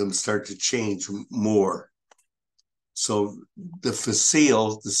them start to change more. So the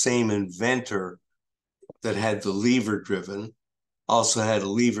facile, the same inventor that had the lever driven, also had a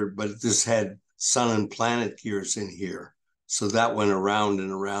lever, but this had sun and planet gears in here. So that went around and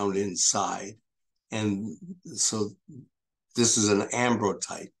around inside. And so this is an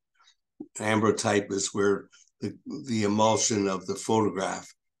ambrotype. Ambrotype is where the emulsion of the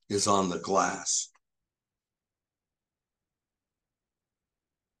photograph is on the glass.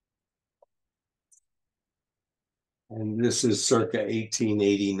 And this is circa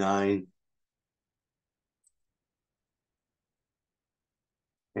 1889.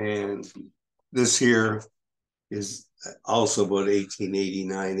 And this here is also about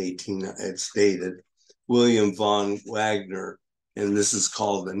 1889, it's dated. William von Wagner, and this is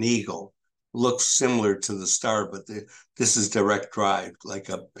called an eagle. Looks similar to the star, but this is direct drive, like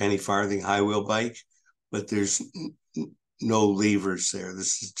a penny farthing high wheel bike, but there's no levers there.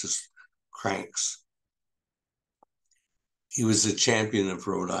 This is just cranks. He was a champion of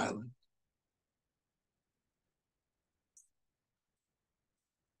Rhode Island.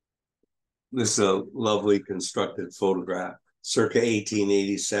 This is a lovely constructed photograph, circa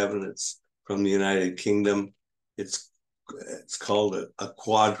 1887. It's from the United Kingdom. It's called a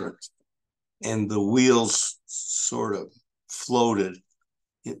quadrant, and the wheels sort of floated.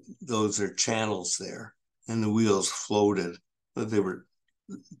 Those are channels there, and the wheels floated, but they were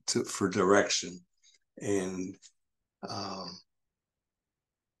for direction. And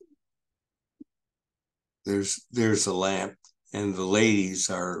there's a lamp, and the ladies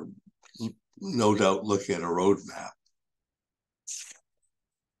are no doubt looking at a road map.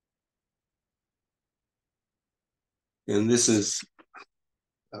 And this is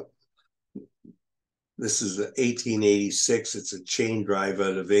 1886. It's a chain drive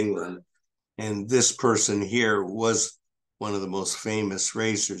out of England. And this person here was one of the most famous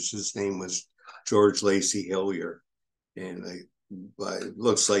racers. His name was George Lacey Hillier. And it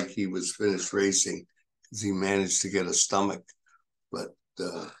looks like he was finished racing because he managed to get a stomach. But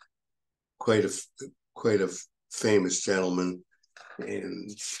quite a famous gentleman,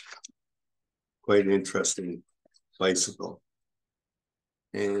 and quite an interesting bicycle.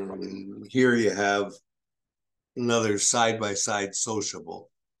 And here you have another side-by-side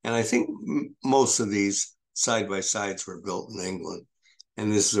sociable. And I think most of these side-by-sides were built in England.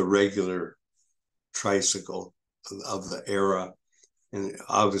 And this is a regular tricycle of the era, and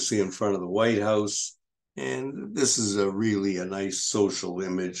obviously in front of the White House. And this is really a nice social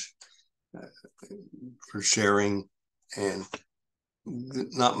image for sharing, and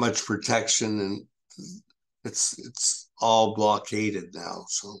not much protection, and it's all blockaded now,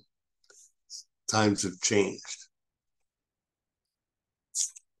 so times have changed.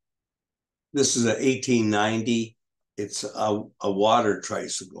 This is an 1890. It's a water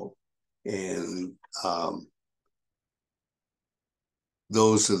tricycle, and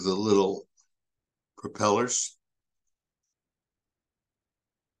those are the little propellers,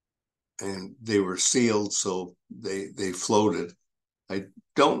 and they were sealed, so they floated. I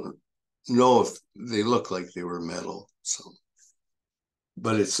don't know if they look like they were metal, so,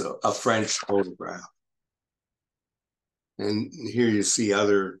 but it's a French photograph. And here you see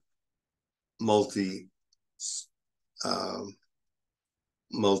other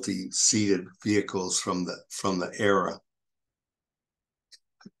multi-seated vehicles from the era.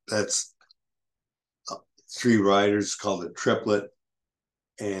 That's three riders, called a triplet,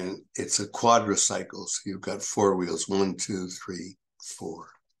 and it's a quadricycle. So you've got four wheels, 1, 2, 3, 4.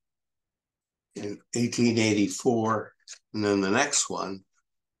 In 1884, and then the next one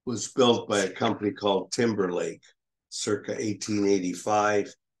was built by a company called Timberlake, circa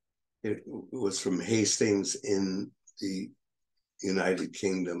 1885. It was from Hastings in the United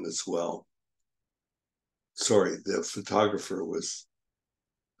Kingdom as well. Sorry, the photographer was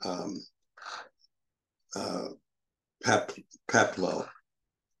Peplow.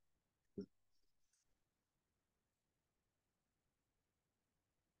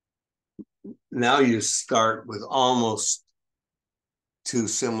 Now you start with almost two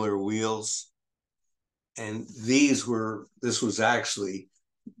similar wheels, and this was actually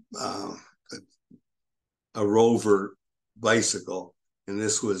a Rover bicycle, and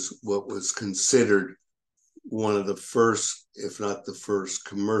this was what was considered one of the first, if not the first,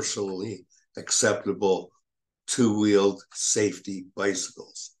 commercially acceptable two-wheeled safety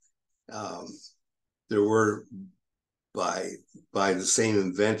bicycles. There were, by the same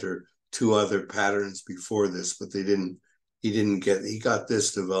inventor, two other patterns before this, but he got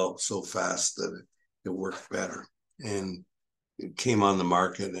this developed so fast that it worked better, and it came on the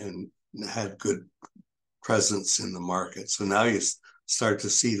market and had good presence in the market. So now you start to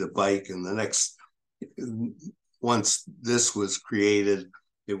see the bike, and the once this was created,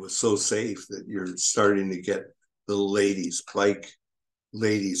 it was so safe that you're starting to get the bike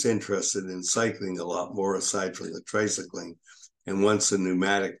ladies interested in cycling a lot more, aside from the tricycling. And once the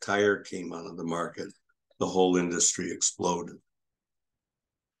pneumatic tire came onto the market, the whole industry exploded.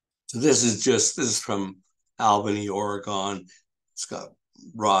 So this is from Albany, Oregon. It's got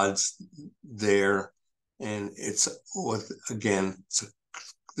rods there, and it's with, again,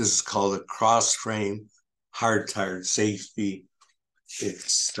 this is called a cross frame hard tire safety.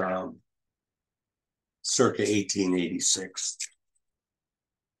 It's circa 1886.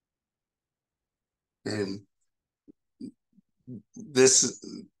 And this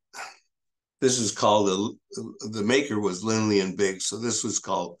is called the maker was Linley and Biggs, so this was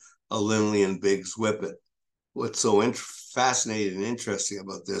called a Linley and Biggs Whippet. What's so fascinating and interesting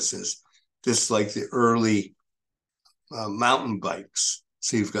about this is like the early mountain bikes.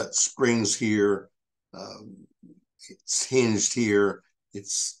 So you've got springs here, it's hinged here,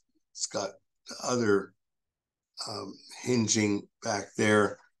 it's got other hinging back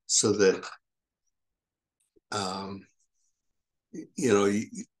there, so that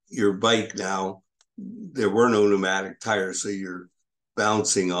your bike now, there were no pneumatic tires, so you're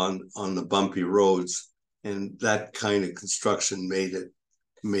bouncing on the bumpy roads, and that kind of construction made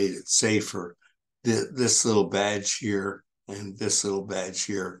it safer. This little badge here and this little badge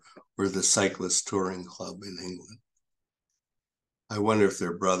here were the Cyclist Touring Club in England. I wonder if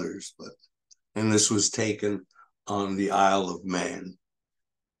they're brothers, and this was taken on the Isle of Man.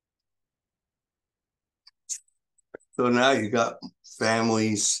 So now you got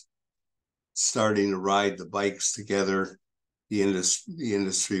families starting to ride the bikes together. The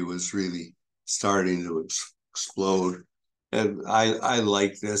industry was really starting to explode. And I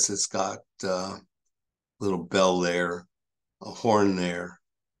like this. It's got a little bell there, a horn there,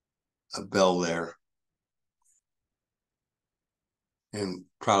 a bell there, and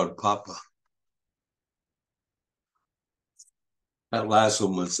Proud Papa. That last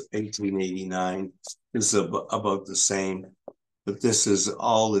one was 1889. This is about the same, but this is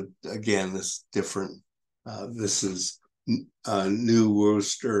all, again, this different. This is New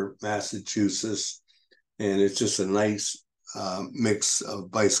Worcester, Massachusetts, and it's just a nice mix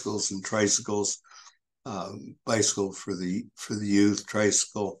of bicycles and tricycles. Bicycle for the youth,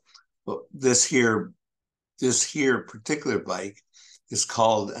 tricycle. But this here particular bike is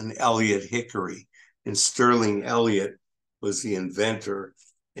called an Elliott Hickory, and Sterling Elliott was the inventor,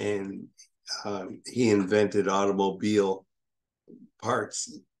 and he invented automobile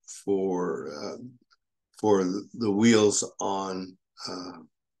parts for the wheels on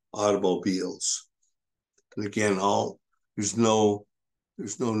automobiles. And again, there's no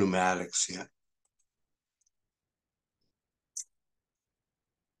pneumatics yet.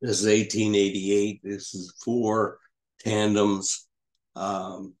 This is 1888. This is 4 tandems.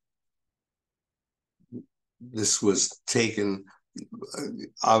 This was taken.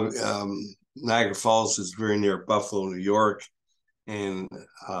 Niagara Falls is very near Buffalo, New York, and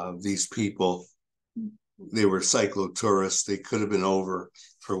these people, they were cyclotourists. They could have been over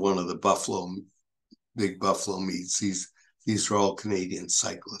for one of the big buffalo meets. These are all Canadian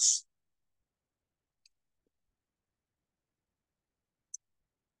cyclists.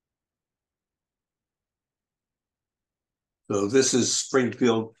 So this is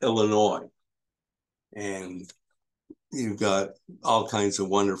Springfield, Illinois, and you've got all kinds of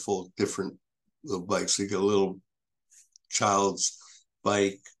wonderful different little bikes. You got a little child's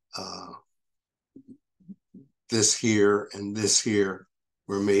bike. This here and this here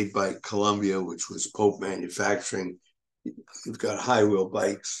were made by Columbia, which was Pope Manufacturing. You've got high wheel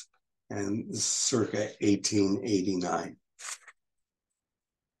bikes, and circa 1889.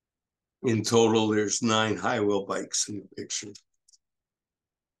 In total, there's 9 high wheel bikes in the picture.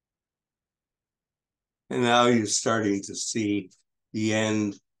 And now you're starting to see the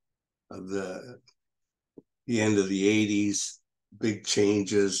end of the 80s, big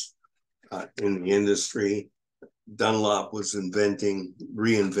changes in the industry. Dunlop was reinventing.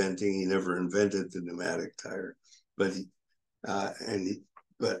 He never invented the pneumatic tire, but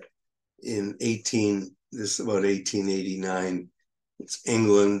in this is about 1889. It's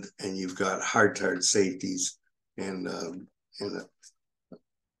England, and you've got hard-tired safeties, and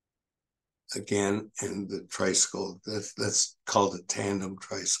again, and the tricycle. That's called a tandem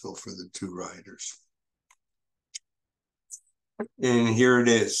tricycle for the 2 riders. And here it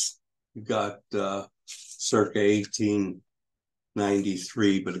is. You got circa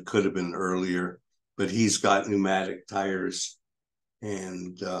 1893, but it could have been earlier. But he's got pneumatic tires,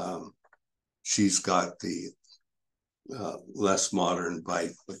 and she's got the less modern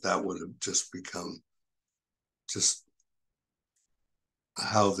bike, but that would have just become just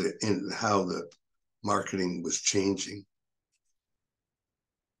how the marketing was changing.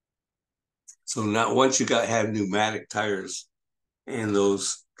 So now once you have pneumatic tires and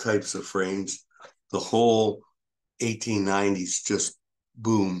those types of frames, the whole 1890s just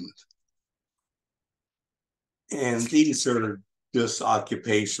boomed. And these are just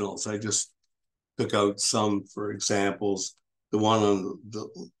occupationals. I just took out some for examples. The one on the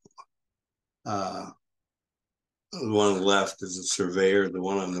one on the left is a surveyor. The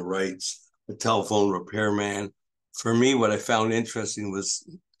one on the right's a telephone repairman. For me, what I found interesting was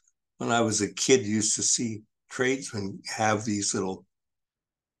when I was a kid, used to see tradesmen have these little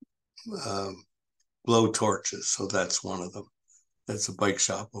blow torches. So that's one of them. That's a bike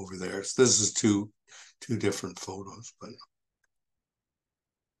shop over there. So this is two different photos, but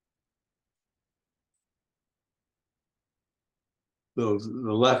the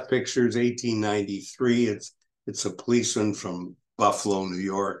left picture is 1893. It's a policeman from Buffalo, New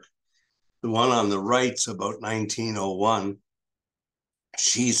York. The one on the right's about 1901.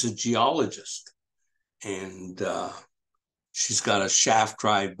 She's a geologist, and she's got a shaft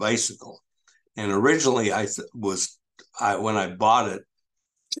drive bicycle. And originally, when I bought it,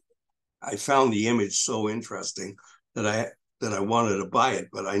 I found the image so interesting that I wanted to buy it,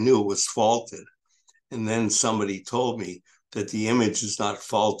 but I knew it was faulted. And then somebody told me that the image is not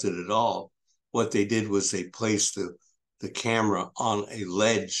faulted at all. What they did was they placed the camera on a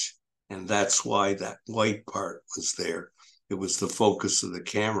ledge, and that's why that white part was there. It was the focus of the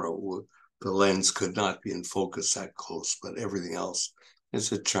camera. The lens could not be in focus that close, but everything else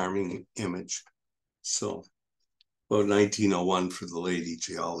is a charming image. So about 1901 for the lady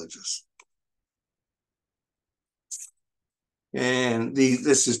geologist. And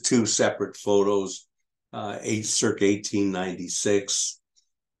this is two separate photos, circa 1896.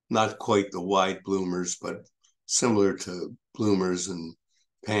 Not quite the wide bloomers, but similar to bloomers and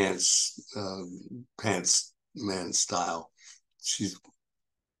pants man style.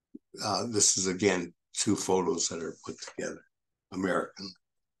 This is again two photos that are put together, American.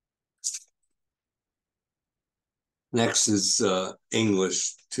 Next is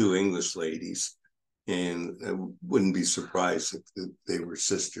two English ladies, and I wouldn't be surprised if they were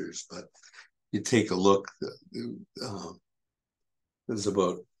sisters, but you take a look, it's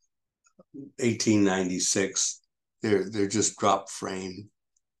about 1896. They're just drop frame,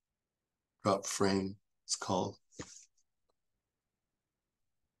 it's called.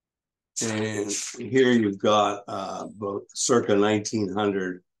 And here you've got about circa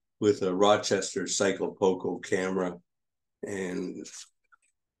 1900 with a Rochester Cyclopoco camera. And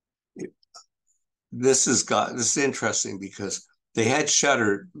this is interesting because they had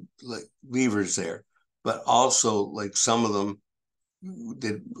shutter like levers there, but also like some of them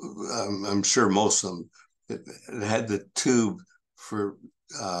did, I'm sure most of them, it had the tube for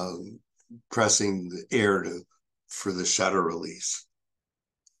pressing the air for the shutter release.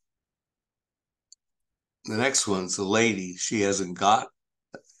 The next one's the lady. She hasn't got,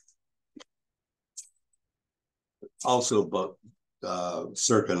 also about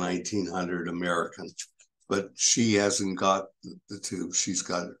circa 1900 American, but she hasn't got the tube. She's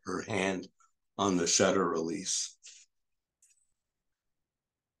got her hand on the shutter release.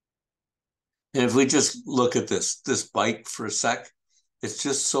 And if we just look at this bike for a sec, it's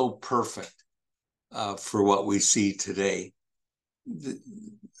just so perfect for what we see today.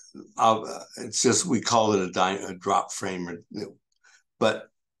 It's just, we call it a drop frame, but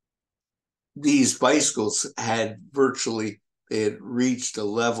these bicycles had reached a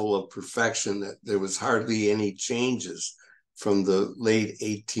level of perfection that there was hardly any changes from the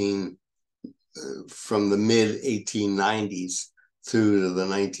from the mid 1890s through to the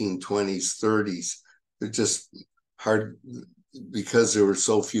 1920s, 30s. They're just hard because there were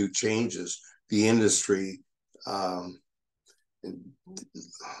so few changes. The industry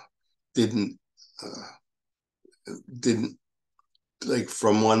didn't like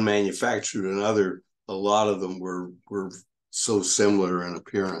from one manufacturer to another. A lot of them were so similar in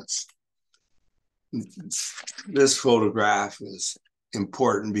appearance. This photograph is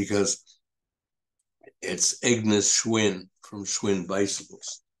important because it's Ignace Schwinn from Schwinn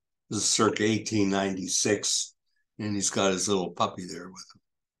Bicycles. This is circa 1896, and he's got his little puppy there with him,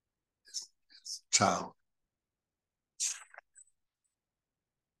 his child.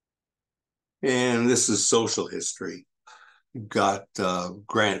 And this is social history. You've got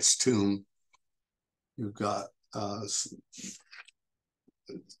Grant's tomb. You've got,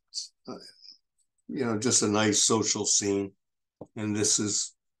 just a nice social scene. And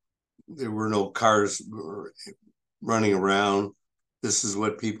there were no cars running around. This is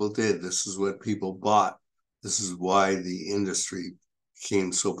what people did. This is what people bought. this is why the industry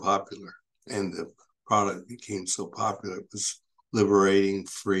became so popular and the product became so popular. It was liberating,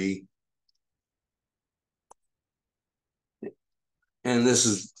 free. And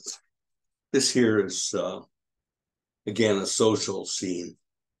this here is again a social scene.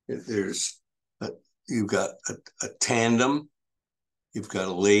 You've got a tandem, you've got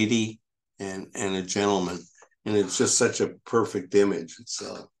a lady and a gentleman, and it's just such a perfect image. It's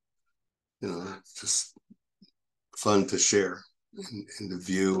just fun to share and to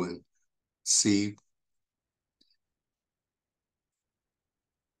view and see.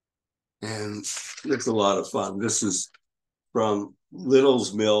 And it's a lot of fun. This is from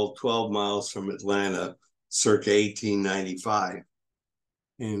Little's Mill, 12 miles from Atlanta, circa 1895.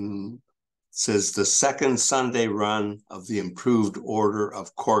 And it says the second Sunday run of the improved order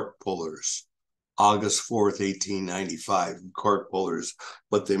of cork pullers, August 4th, 1895. Cork pullers,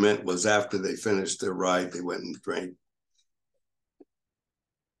 what they meant was after they finished their ride, they went and drank.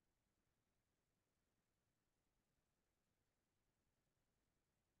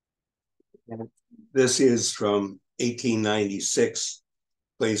 This is from 1896,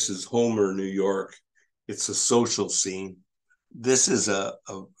 places Homer, New York. It's a social scene. This is a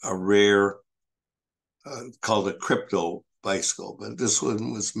rare, called a crypto bicycle, but this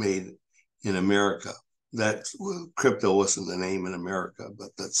one was made in America. That crypto wasn't the name in America, but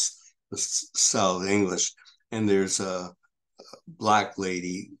that's the style of English. And there's a black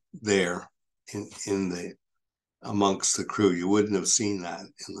lady there in the amongst the crew. You wouldn't have seen that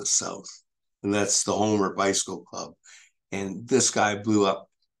in the South. And that's the Homer Bicycle Club. And this guy blew up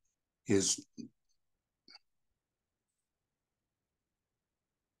his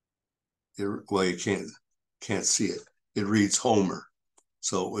well, you can't see it. It reads Homer.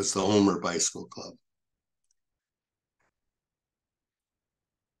 So it was the Homer Bicycle Club.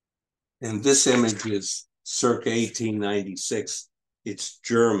 And this image is circa 1896. It's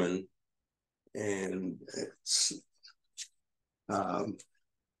German, and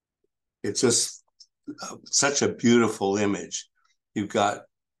it's just such a beautiful image. You've got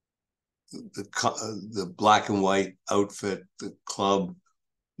the black and white outfit, the club,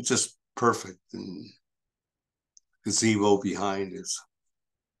 it's just perfect, and gazebo behind is.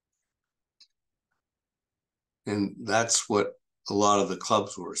 And that's what a lot of the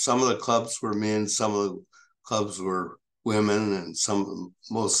clubs were. Some of the clubs were men, some of the clubs were women, and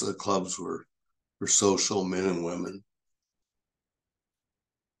most of the clubs were social, men and women.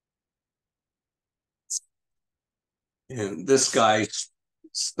 And this guy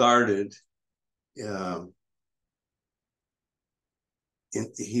started,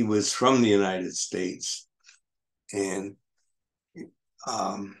 he was from the United States, and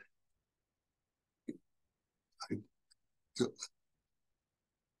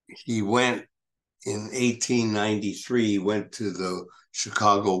he went in 1893, went to the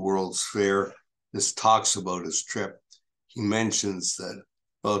Chicago World's Fair. This talks about his trip. He mentions that,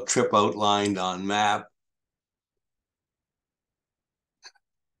 well, trip outlined on map.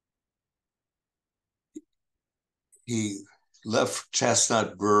 He left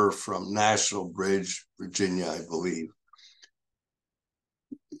Chestnut Burr from National Bridge, Virginia, I believe.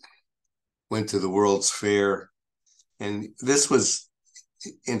 Went to the World's Fair. And this was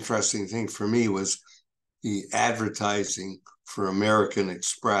interesting thing for me was the advertising for American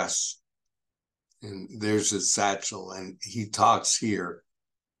Express. And there's his satchel. And he talks here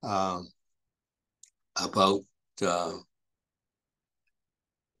about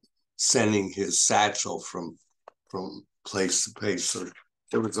sending his satchel from place to place. So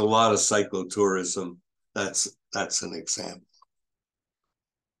there was a lot of cyclotourism. That's an example.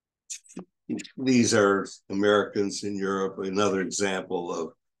 These are Americans in Europe, another example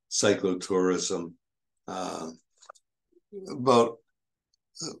of cyclotourism. About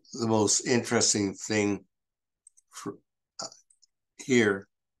the most interesting thing here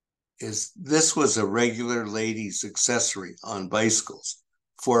is this was a regular ladies' accessory on bicycles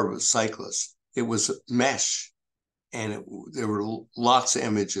for cyclists. It was mesh, and there were lots of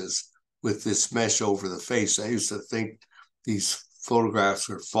images with this mesh over the face. I used to think these photographs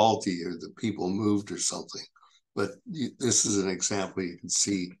are faulty or the people moved or something, but this is an example. You can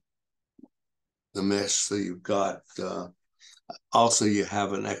see the mesh. So you've got also you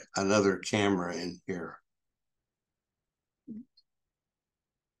have another camera in here,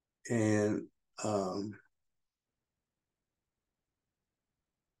 and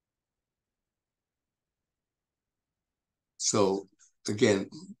so again,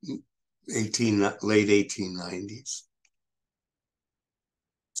 late 1890s.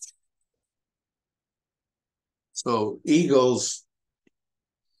 So Eagle's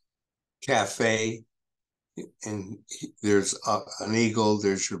Cafe and there's an eagle.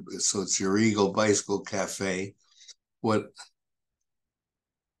 So it's your Eagle Bicycle Cafe.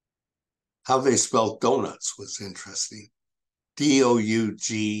 How they spelled donuts was interesting.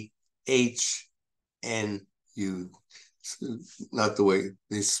 DOUGHNU, not the way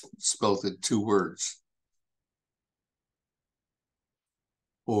they spelled it, two words.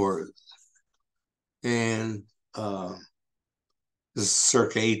 And this is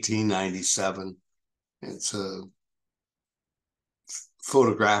circa 1897. It's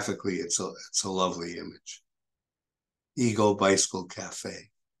photographically, it's a lovely image. Eagle Bicycle Cafe.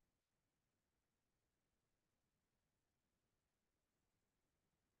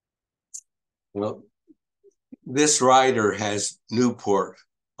 Well, this rider has Newport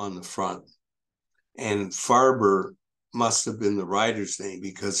on the front, and Farber must have been the rider's name,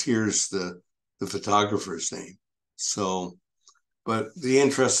 because here's the photographer's name. So, but the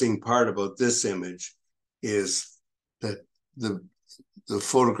interesting part about this image is that the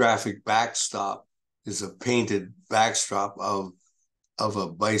photographic backstop is a painted backstop of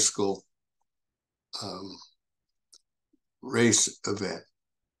a bicycle race event.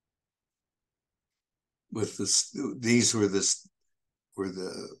 With this, these were the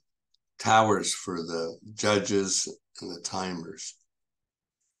towers for the judges and the timers.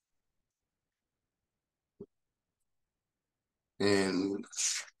 And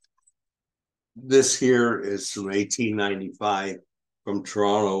this here is from 1895 from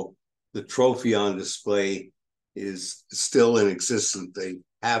Toronto. The trophy on display is still in existence. They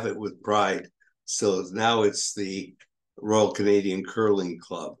have it with pride. So now it's the Royal Canadian Curling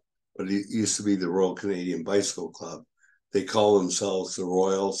Club, but it used to be the Royal Canadian Bicycle Club. They call themselves the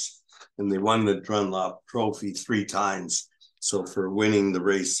Royals, and they won the Dunlop Trophy 3 times. So for winning the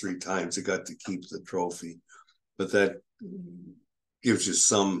race 3 times, they got to keep the trophy. But that gives you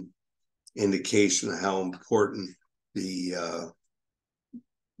some indication of how important the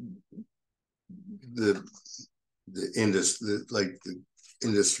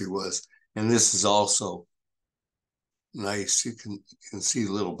industry was. And this is also nice. You can see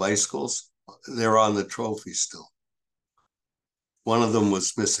little bicycles. They're on the trophy still. One of them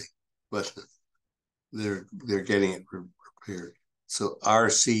was missing, but they're getting it repaired. So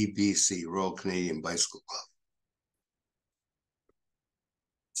RCBC, Royal Canadian Bicycle Club.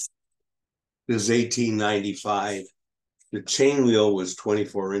 This is 1895. The chain wheel was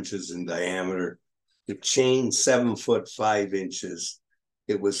 24 inches in diameter. The chain 7 foot 5 inches.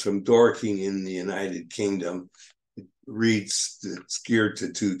 It was from Dorking in the United Kingdom. It's geared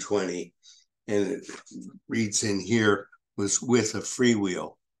to 220, and it reads in here was with a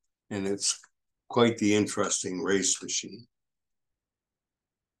freewheel, and it's quite the interesting race machine.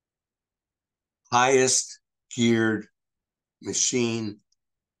 Highest geared machine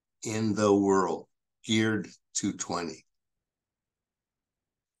in the world, geared 220.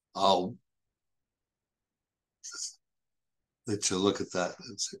 I'll let you look at that.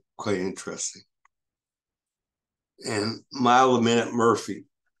 It's quite interesting. And mile a minute Murphy.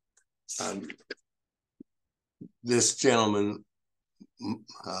 This gentleman,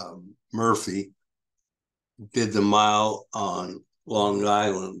 Murphy, did the mile on Long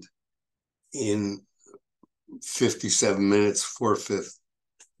Island in 57 minutes,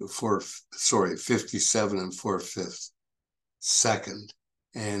 57 and 4/5 second.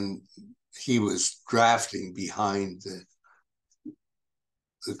 And he was drafting behind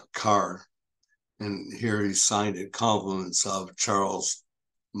the car. And here he signed it, compliments of Charles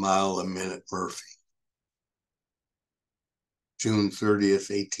Mile a Minute Murphy. June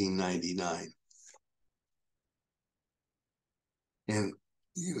 30th, 1899. And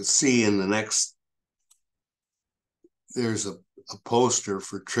you see in the next, there's a poster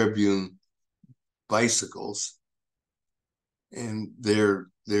for Tribune bicycles. And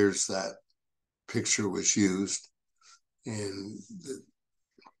there's that picture was used. And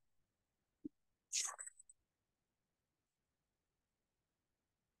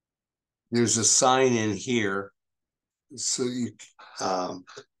there's a sign in here, so you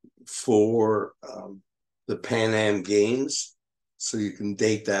for the Pan Am Games, so you can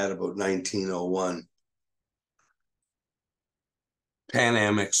date that about 1901. Pan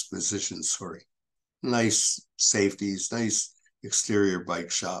Am Exposition, sorry. Nice safeties, nice exterior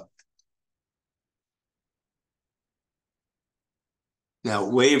bike shop. Now,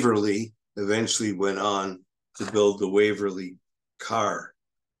 Waverly eventually went on to build the Waverly car.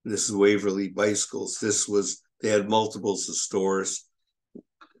 This is Waverly Bicycles. They had multiples of stores.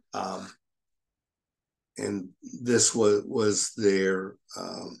 And this was their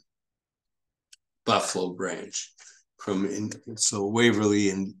Buffalo branch. So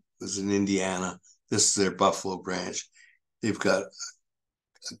Waverly was in Indiana. This is their Buffalo branch. They've got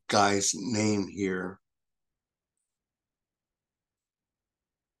a guy's name here,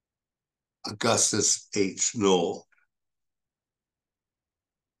 Augustus H. Knoll.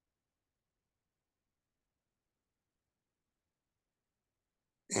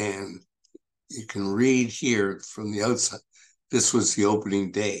 And you can read here from the outside, this was the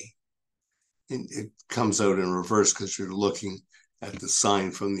opening day. And it comes out in reverse because you're looking at the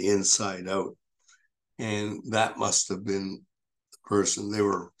sign from the inside out. And that must have been the person. They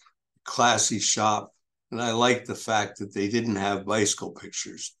were a classy shop. And I like the fact that they didn't have bicycle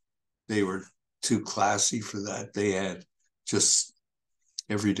pictures. They were too classy for that. They had just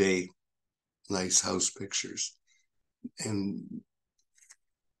everyday nice house pictures. And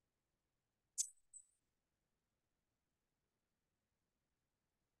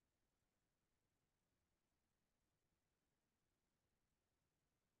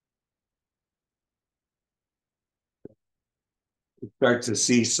start to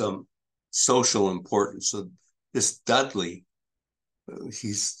see some social importance of this Dudley.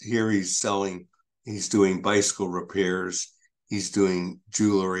 He's doing bicycle repairs. He's doing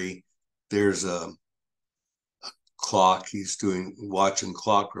jewelry. There's a clock. He's doing watch and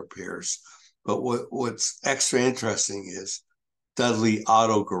clock repairs. But what's extra interesting is Dudley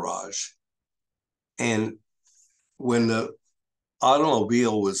Auto Garage. And when the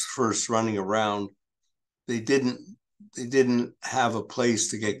automobile was first running around, they didn't have a place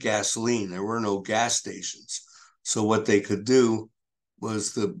to get gasoline. There were no gas stations. So what they could do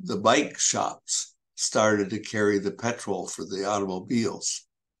was the bike shops started to carry the petrol for the automobiles.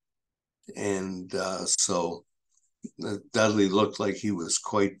 And so Dudley looked like he was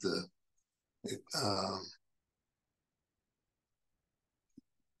quite the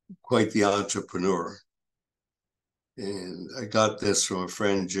entrepreneur. And I got this from a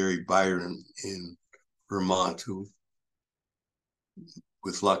friend, Jerry Byron, in Vermont, who,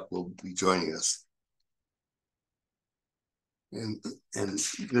 with luck, will be joining us. And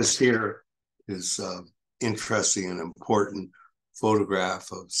this here is interesting and important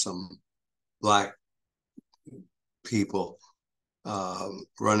photograph of some Black people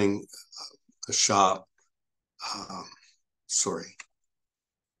running a shop.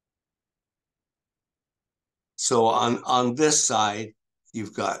 So on this side,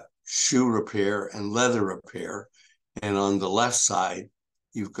 you've got shoe repair and leather repair. And on the left side,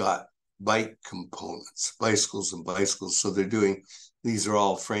 you've got bike components, bicycles and bicycles. So these are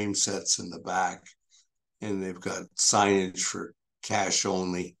all frame sets in the back. And they've got signage for cash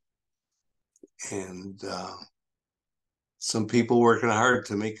only. And some people working hard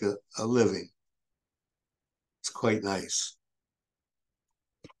to make a living. It's quite nice.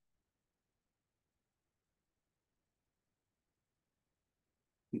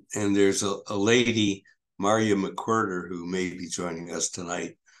 And there's a lady, Maria McWhirter, who may be joining us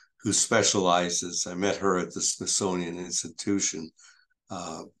tonight, who specializes. I met her at the Smithsonian Institution,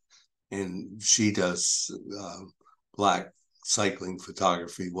 and she does Black cycling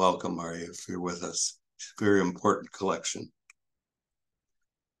photography. Welcome, Maria, if you're with us. It's a very important collection.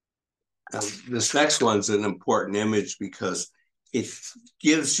 This next one's an important image because it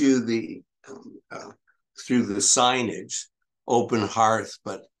gives you through the signage, open hearth,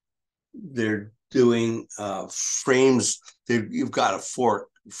 but they're doing frames. You've got a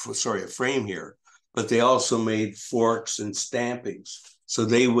frame here, but they also made forks and stampings. So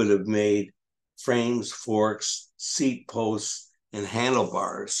they would have made frames, forks, seat posts, and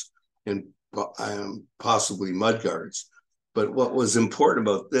handlebars, and possibly mudguards. But what was important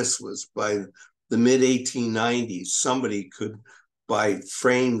about this was by the mid-1890s, somebody could buy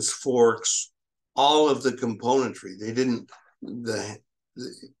frames, forks, all of the componentry. They didn't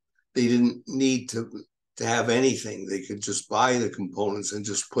need to have anything. They could just buy the components and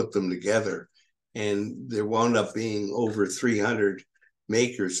just put them together. And there wound up being over 300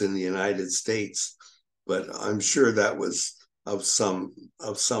 makers in the United States. But I'm sure that was of some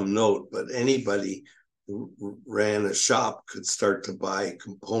note. But anybody who ran a shop could start to buy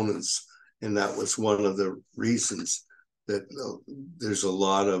components. And that was one of the reasons that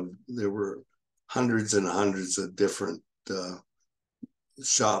there were hundreds and hundreds of different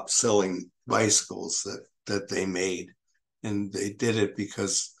shops selling bicycles that they made. And they did it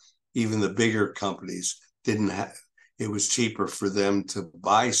because even the bigger companies it was cheaper for them to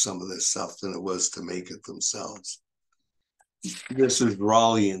buy some of this stuff than it was to make it themselves. This is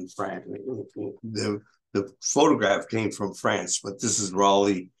Raleigh in France. The photograph came from France, but this is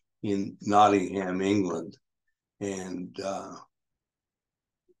Raleigh in Nottingham, England. And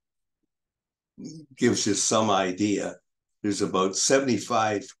gives you some idea. There's about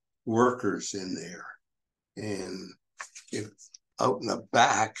 75 workers in there. And if out in the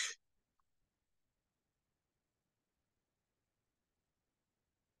back,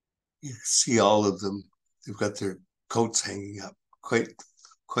 you see all of them. They've got their coats hanging up.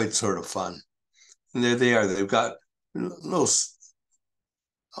 Quite sort of fun. And there they are. They've got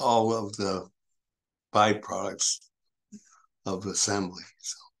all of the byproducts of assembly.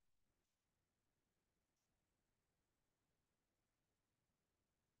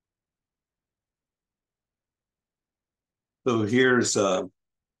 So here's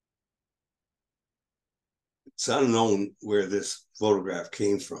it's unknown where this photograph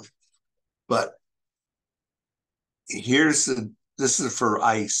came from, but this is for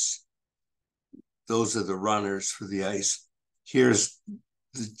ice. Those are the runners for the ice. Here's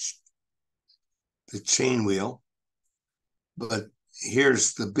the chain wheel, but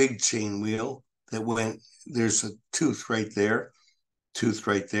here's the big chain wheel that there's a tooth right there.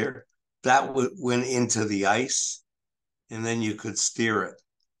 That went into the ice, and then you could steer it.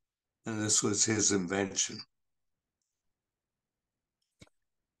 And this was his invention.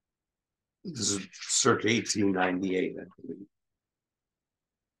 This is circa 1898, I believe.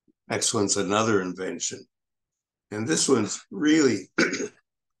 Next one's another invention. And this one's really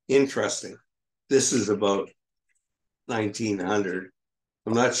interesting. This is about 1900.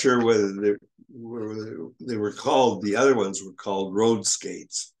 I'm not sure whether they were called, the other ones were called road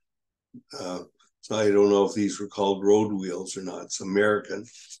skates. So I don't know if these were called road wheels or not. It's American.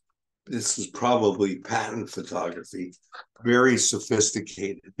 This is probably patent photography, very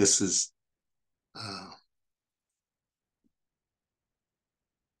sophisticated. This is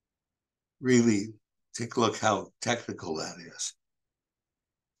really, take a look how technical that is.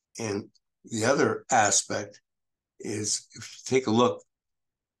 And the other aspect is, if you take a look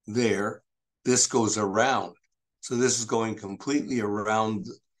there, this goes around. So this is going completely around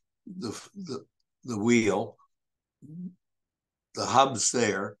the wheel. The hub's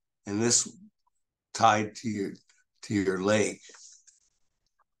there, and this tied to your leg.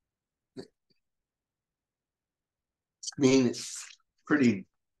 I mean, it's pretty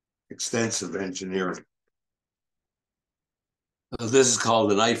extensive engineering. So this is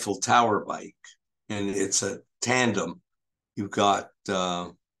called an Eiffel Tower bike, and it's a tandem. You've got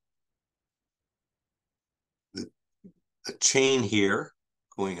a chain here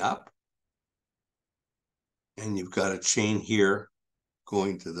going up, and you've got a chain here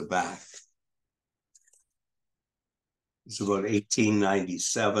going to the back. It's about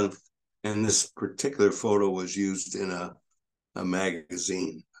 1897, and this particular photo was used in a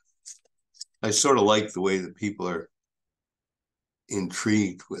magazine. I sort of like the way that people are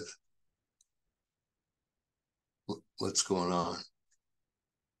intrigued with what's going on.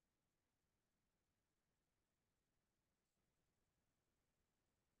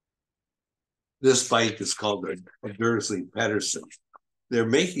 This bike is called a Dursley Pedersen. They're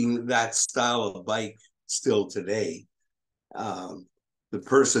making that style of bike still today. The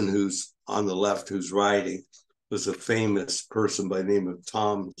person who's on the left who's riding was a famous person by the name of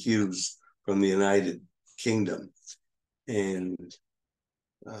Tom Hughes from the United Kingdom. And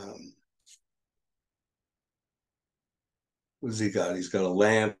what's he got? He's got a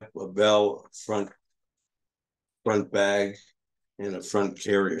lamp, a bell, front bag, and a front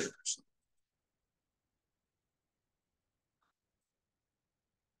carrier.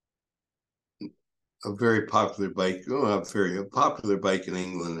 A very popular bike, a popular bike in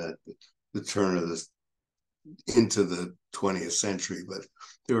England at the turn of into the 20th century, but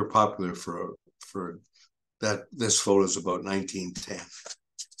they were popular for that. This photo is about 1910.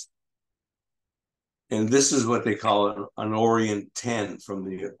 And this is what they call an Orient 10 from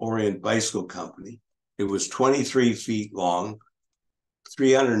the Orient Bicycle Company. It was 23 feet long,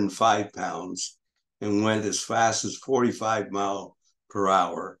 305 pounds, and went as fast as 45 miles per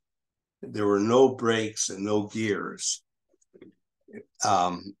hour. There were no brakes and no gears.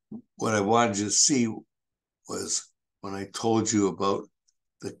 What I wanted you to see was when I told you about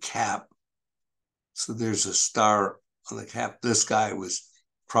the cap. So there's a star on the cap. This guy was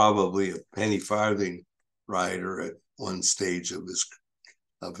probably a penny farthing rider at one stage of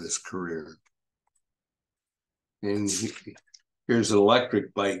his career. And here's an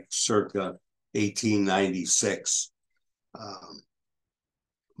electric bike circa 1896.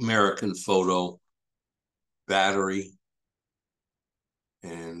 American photo, battery,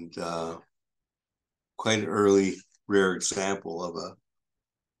 and quite an early, rare example of a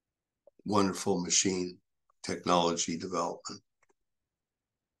wonderful machine technology development.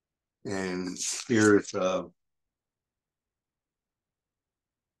 And here's a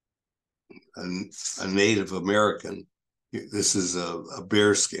Native American This is a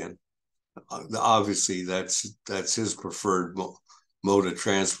bear skin. Obviously, that's his preferred mode of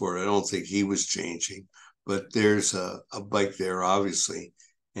transport. I don't think he was changing, but there's a bike there, obviously,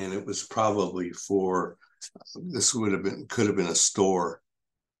 and it was probably for, this could have been a store.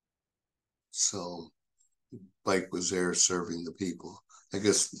 So bike was there serving the people. I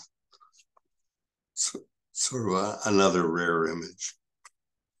guess sort of another rare image.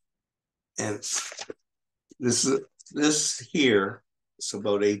 And this here is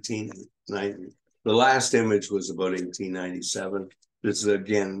about 1890. The last image was about 1897. This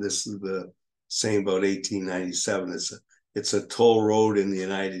is the same about 1897. It's a toll road in the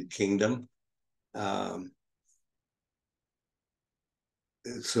United Kingdom. From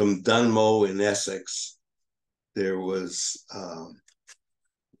Dunmow in Essex, there was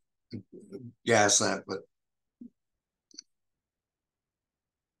gas lamp, but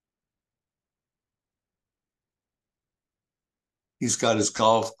he's got his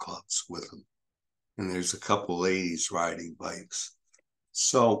golf clubs with him, and there's a couple ladies riding bikes.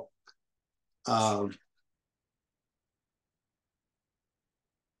 So in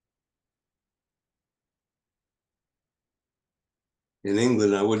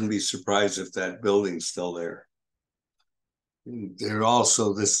England, I wouldn't be surprised if that building's still there. There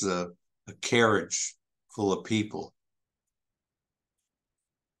also, this is a carriage full of people.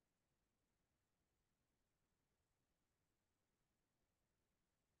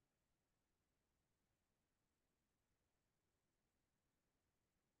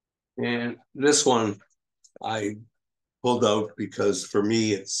 And this one I pulled out because for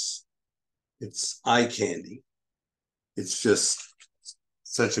me, it's eye candy. It's just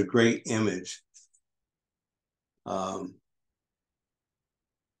such a great image.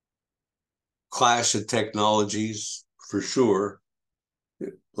 Clash of technologies, for sure.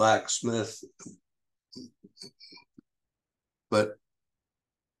 Blacksmith, but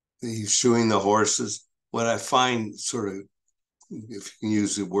he's shoeing the horses. What I find sort of, if you can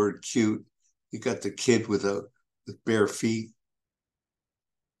use the word cute, you got the kid with bare feet.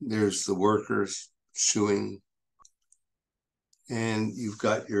 There's the workers shoeing, and you've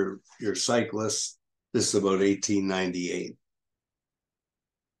got your cyclists. This is about 1898.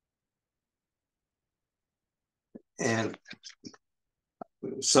 And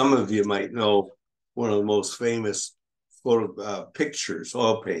some of you might know one of the most famous pictures,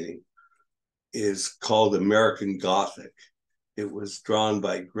 oil painting, is called American Gothic. It was drawn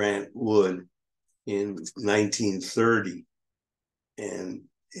by Grant Wood in 1930, and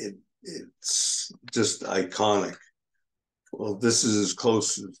it's just iconic. Well, this is as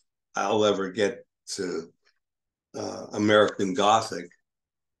close as I'll ever get to American Gothic,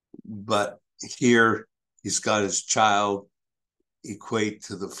 but here he's got his child equate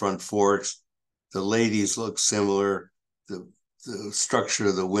to the front forks. The ladies look similar. The structure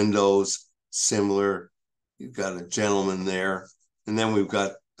of the windows similar. You've got a gentleman there, and then we've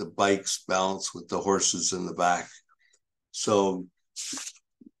got the bikes balanced with the horses in the back. So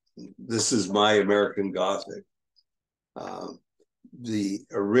this is my American Gothic. The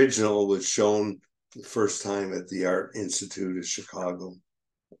original was shown the first time at the Art Institute of Chicago.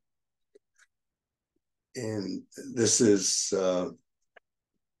 And this is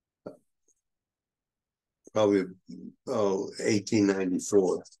probably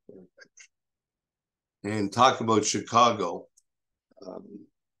 1894. And talk about Chicago.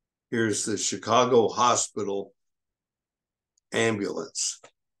 Here's the Chicago Hospital Ambulance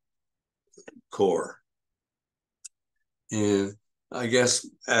Corps. And I guess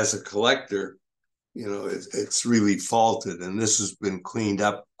as a collector, you know, it's really faulted, and this has been cleaned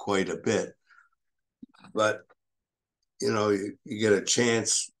up quite a bit. But, you know, you get a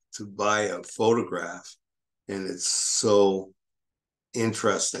chance to buy a photograph, and it's so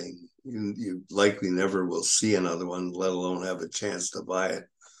interesting. You likely never will see another one, let alone have a chance to buy it.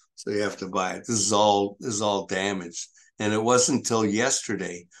 So you have to buy it. This is all damaged. And it wasn't until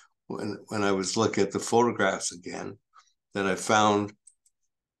yesterday when I was looking at the photographs again that I found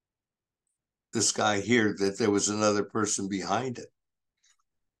this guy here, that there was another person behind it.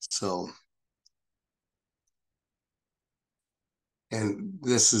 So, and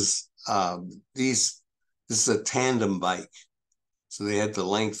this is this is a tandem bike. So they had the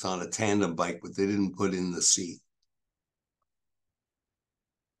length on a tandem bike, but they didn't put in the seat.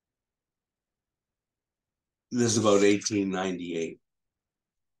 This is about 1898.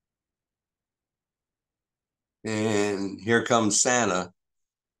 And here comes Santa.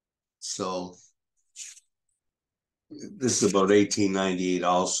 So this is about 1898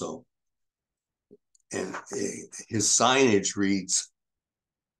 also. And his signage reads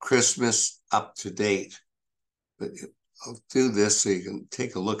Christmas up to date. But I'll do this so you can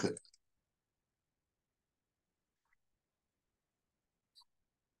take a look at.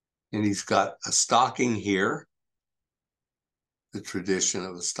 And he's got a stocking here, the tradition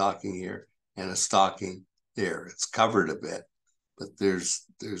of a stocking here, and a stocking there. It's covered a bit, but there's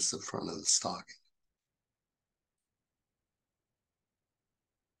the front of the stocking.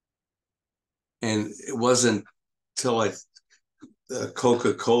 And it wasn't till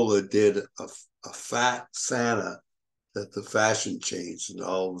Coca-Cola did a fat Santa that the fashion changed, and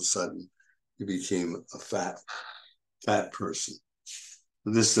all of a sudden he became a fat person.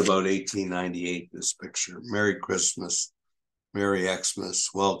 This is about 1898, this picture. Merry Christmas, Merry Xmas,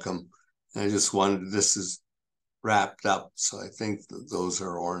 welcome. And I just wanted, this is wrapped up, so I think that those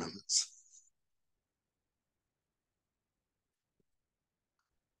are ornaments.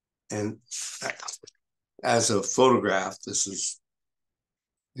 And as a photograph, this is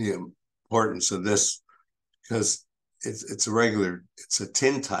the importance of this, because it's a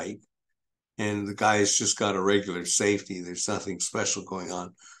tintype, and the guy's just got a regular safety. There's nothing special going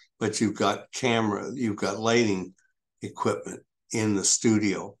on, but you've got lighting equipment in the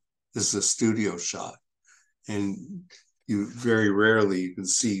studio. This is a studio shot, and you very rarely you can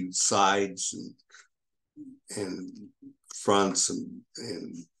see sides and fronts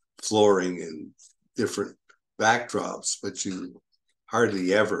and flooring and different backdrops, but you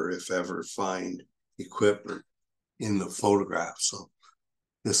hardly ever, if ever, find equipment in the photograph. So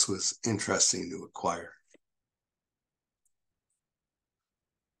this was interesting to acquire.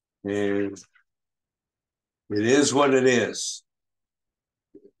 And it is what it is.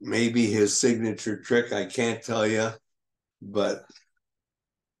 Maybe his signature trick, I can't tell you, but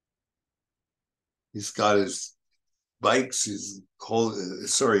he's got his bikes, he's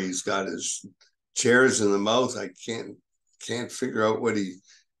got his chairs in the mouth. I can't figure out what he's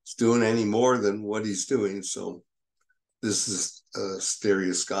doing any more than what he's doing. So this is a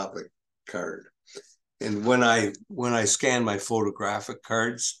stereoscopic card. And when I scan my photographic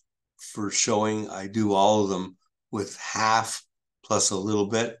cards for showing, I do all of them with half plus a little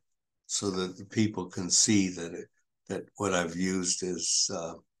bit, so that the people can see that what I've used is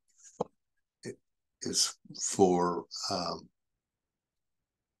for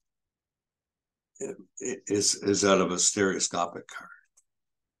is out of a stereoscopic card.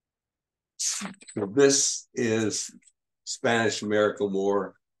 So this is Spanish-American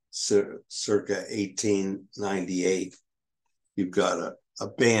War, circa 1898. You've got a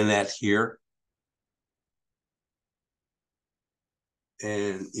bayonet here,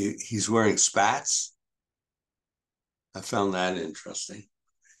 and he's wearing spats. I found that interesting.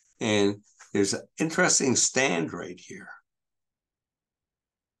 And there's an interesting stand right here.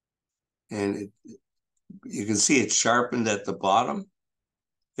 And you can see it's sharpened at the bottom.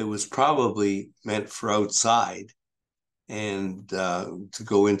 It was probably meant for outside and to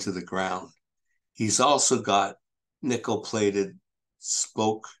go into the ground. He's also got nickel-plated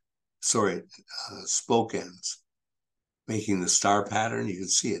spoke ends, making the star pattern. You can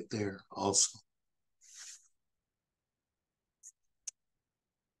see it there also.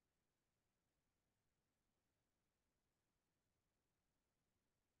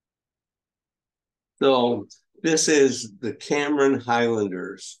 So this is the Cameron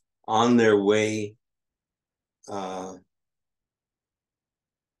Highlanders on their way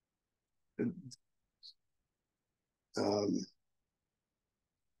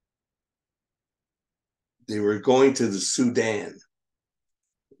they were going to the Sudan.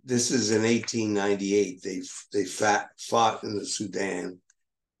 This is in 1898. They fought in the Sudan.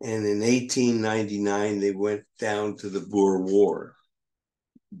 And in 1899, they went down to the Boer War.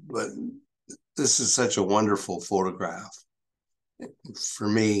 But this is such a wonderful photograph for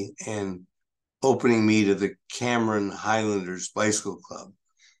me, and opening me to the Cameron Highlanders Bicycle Club.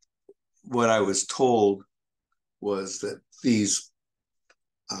 What I was told was that these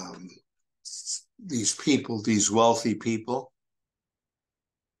people, these wealthy people,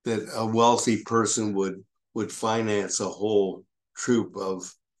 that a wealthy person would finance a whole troop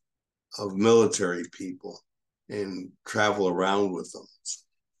of military people and travel around with them.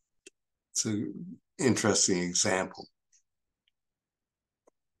 It's an interesting example.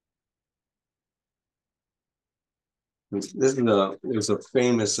 There's a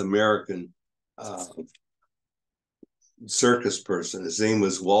famous American circus person. His name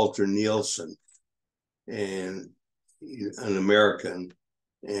was Walter Nielsen, and an American,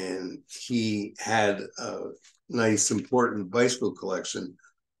 and he had a nice, important bicycle collection,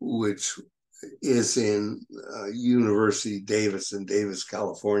 which is in University Davis in Davis,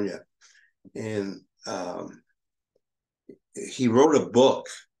 California. And he wrote a book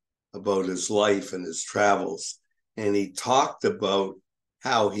about his life and his travels. and he talked about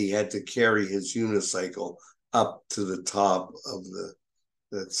how he had to carry his unicycle up to the top of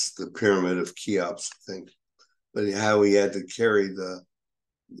that's the pyramid of Cheops, I think, but how he had to carry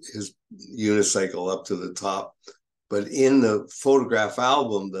his unicycle up to the top. But in the photograph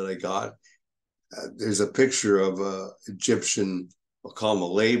album that I got, there's a picture of a Egyptian, I'll call him a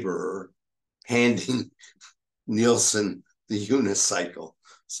laborer, handing Nielsen the unicycle.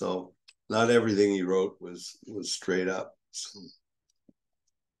 So not everything he wrote was straight up. So,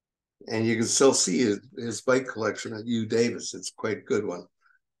 and you can still see his bike collection at U Davis. It's quite a good one.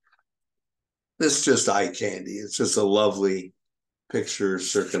 This is just eye candy. It's just a lovely picture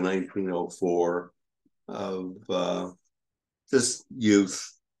circa 1904 of just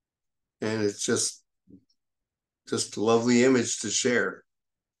youth. And it's just a lovely image to share.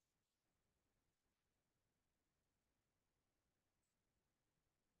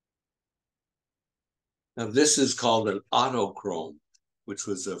 Now, this is called an autochrome, which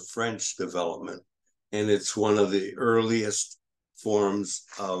was a French development, and it's one of the earliest forms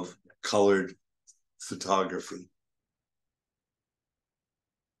of colored photography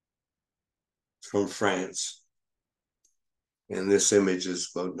from France. And this image is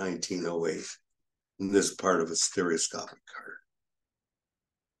about 1908, and this part of a stereoscopic card.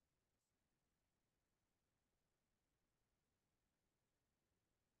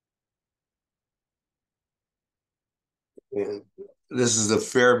 And this is the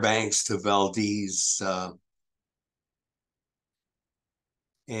Fairbanks to Valdez,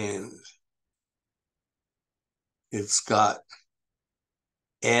 and it's got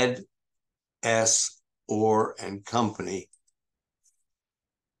Ed S. Orr and Company,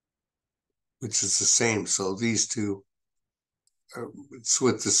 which is the same. So these two it's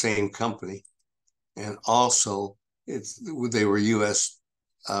with the same company, and also they were U.S.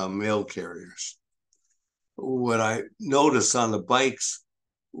 Mail carriers. What I noticed on the bikes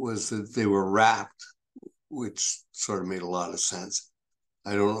was that they were wrapped, which sort of made a lot of sense.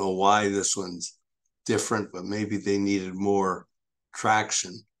 I don't know why this one's different, but maybe they needed more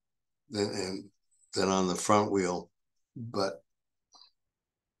traction than on the front wheel. But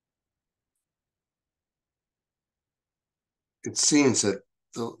it seems that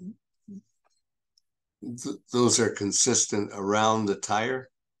those are consistent around the tire.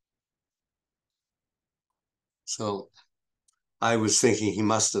 So I was thinking he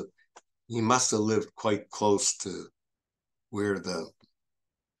must have lived quite close to where that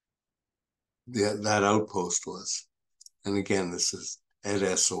outpost was. And again, this is Ed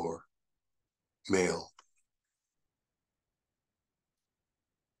S. Orr, male.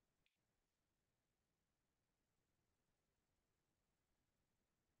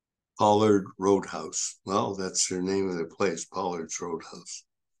 Pollard Roadhouse. Well, that's the name of the place, Pollard's Roadhouse.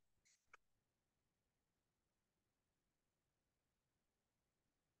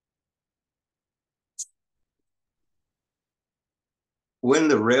 When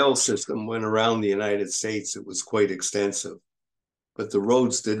the rail system went around the United States, it was quite extensive, but the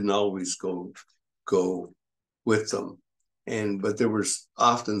roads didn't always go with them. But there were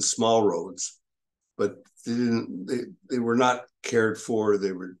often small roads, but they were not cared for.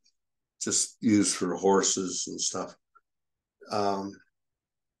 They were just used for horses and stuff.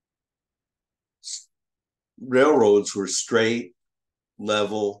 Railroads were straight,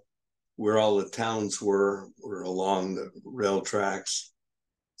 level, where all the towns were along the rail tracks.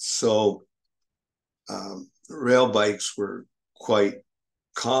 So rail bikes were quite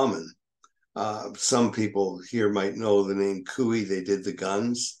common. Some people here might know the name Cooey. They did the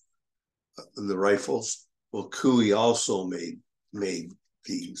guns, the rifles. Well, Cooey also made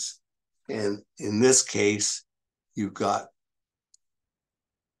these. And in this case, you've got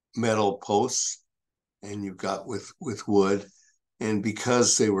metal posts and you've got with wood. And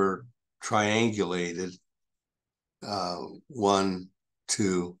because they were triangulated, 1,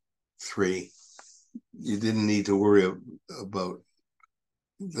 2, 3, you didn't need to worry about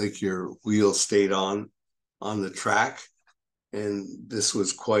like your wheel stayed on the track. And this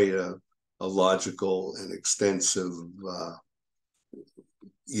was quite a logical and extensive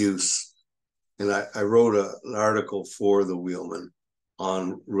use. And I wrote an article for the Wheelman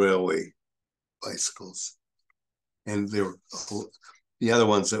on railway bicycles. And there were the other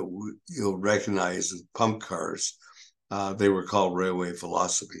ones that you'll recognize as pump cars. They were called railway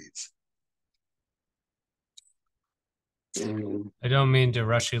velocipedes. I don't mean to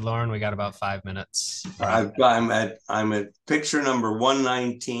rush you, Lorne. We got about 5 minutes. I'm at picture number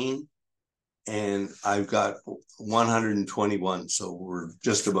 119, and I've got 121, so we're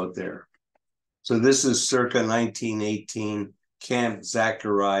just about there. So this is circa 1918, Camp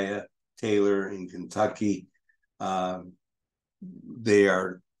Zachariah Taylor in Kentucky. They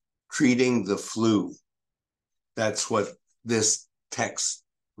are treating the flu. That's what this text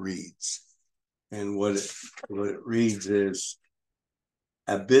reads. And what it reads is,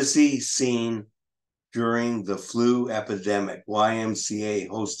 a busy scene during the flu epidemic. YMCA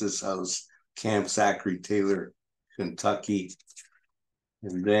Hostess House, Camp Zachary Taylor, Kentucky.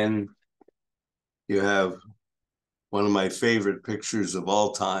 And then you have one of my favorite pictures of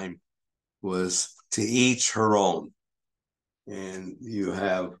all time was To Each Her Own. And you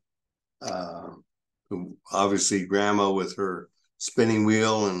have obviously grandma with her spinning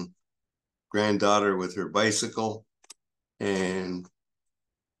wheel and granddaughter with her bicycle. And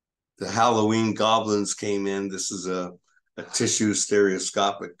the Halloween goblins came in. This is a tissue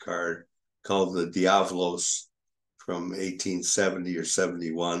stereoscopic card called the Diablos from 1870 or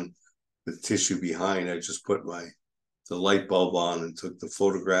 71 with tissue behind. I just put the light bulb on and took the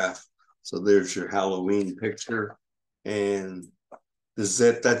photograph. So there's your Halloween picture. And this is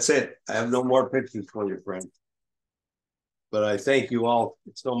it. That's it. I have no more pictures for you, friend. But I thank you all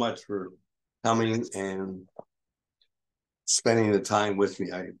so much for coming and spending the time with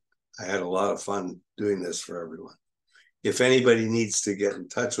me. I had a lot of fun doing this for everyone. If anybody needs to get in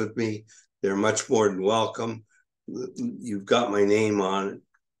touch with me, they're much more than welcome. You've got my name on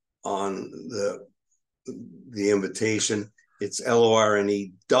the invitation. It's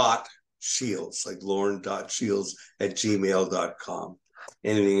LORNE.Shields, like Lorne.Shields@gmail.com.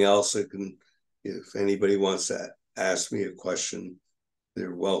 Anything else if anybody wants to ask me a question,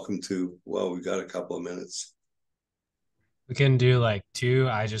 they're welcome to. Well, we got a couple of minutes. We can do like 2.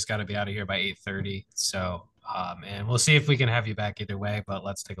 I just got to be out of here by 8:30. So, and we'll see if we can have you back either way, but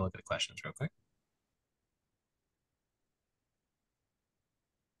let's take a look at the questions real quick.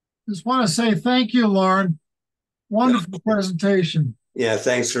 Just want to say thank you, Lorne. Wonderful presentation. Yeah,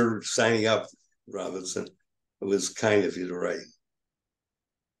 thanks for signing up, Robinson. It was kind of you to write.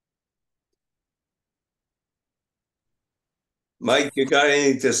 Mike, you got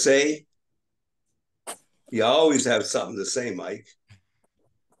anything to say? You always have something to say, Mike.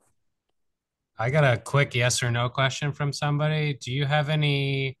 I got a quick yes or no question from somebody. Do you have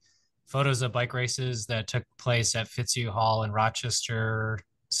any photos of bike races that took place at Fitzhugh Hall in Rochester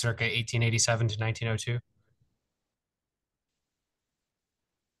circa 1887 to 1902?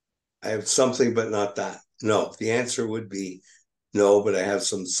 I have something, but not that. No, the answer would be no, but I have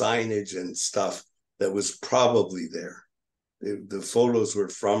some signage and stuff that was probably there. The photos were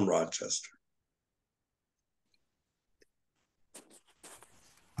from Rochester.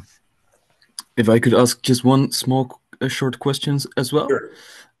 If I could ask just one small, short questions as well. Sure.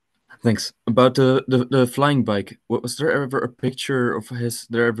 Thanks. About the flying bike, was there ever a picture of has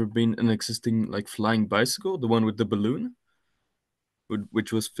there ever been an existing like flying bicycle, the one with the balloon,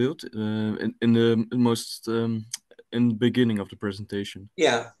 which was filled in the most in the beginning of the presentation?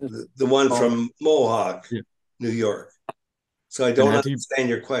 Yeah, the one from Mohawk, Yeah. New York. So I don't understand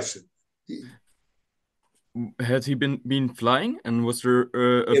your question. Had he been flying, and was there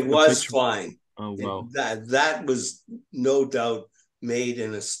it was picture? flying. Oh wow! That was no doubt made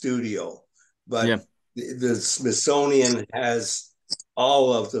in a studio, but yeah. the Smithsonian has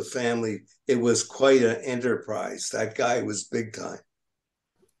all of the family. It was quite an enterprise. That guy was big time.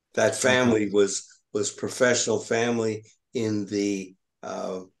 That family was professional family in the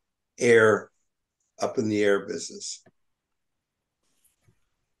air, up in the air business.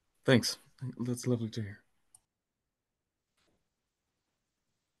 Thanks. That's lovely to hear.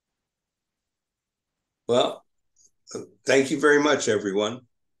 Well, thank you very much, everyone.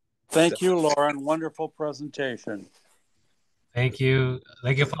 Thank you, Lauren. Wonderful presentation. Thank you.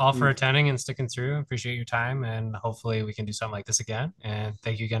 Thank you all for attending and sticking through. Appreciate your time, and hopefully we can do something like this again. And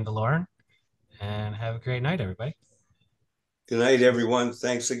thank you again to Lauren, and have a great night, everybody. Good night, everyone.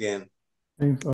 Thanks again. Thanks.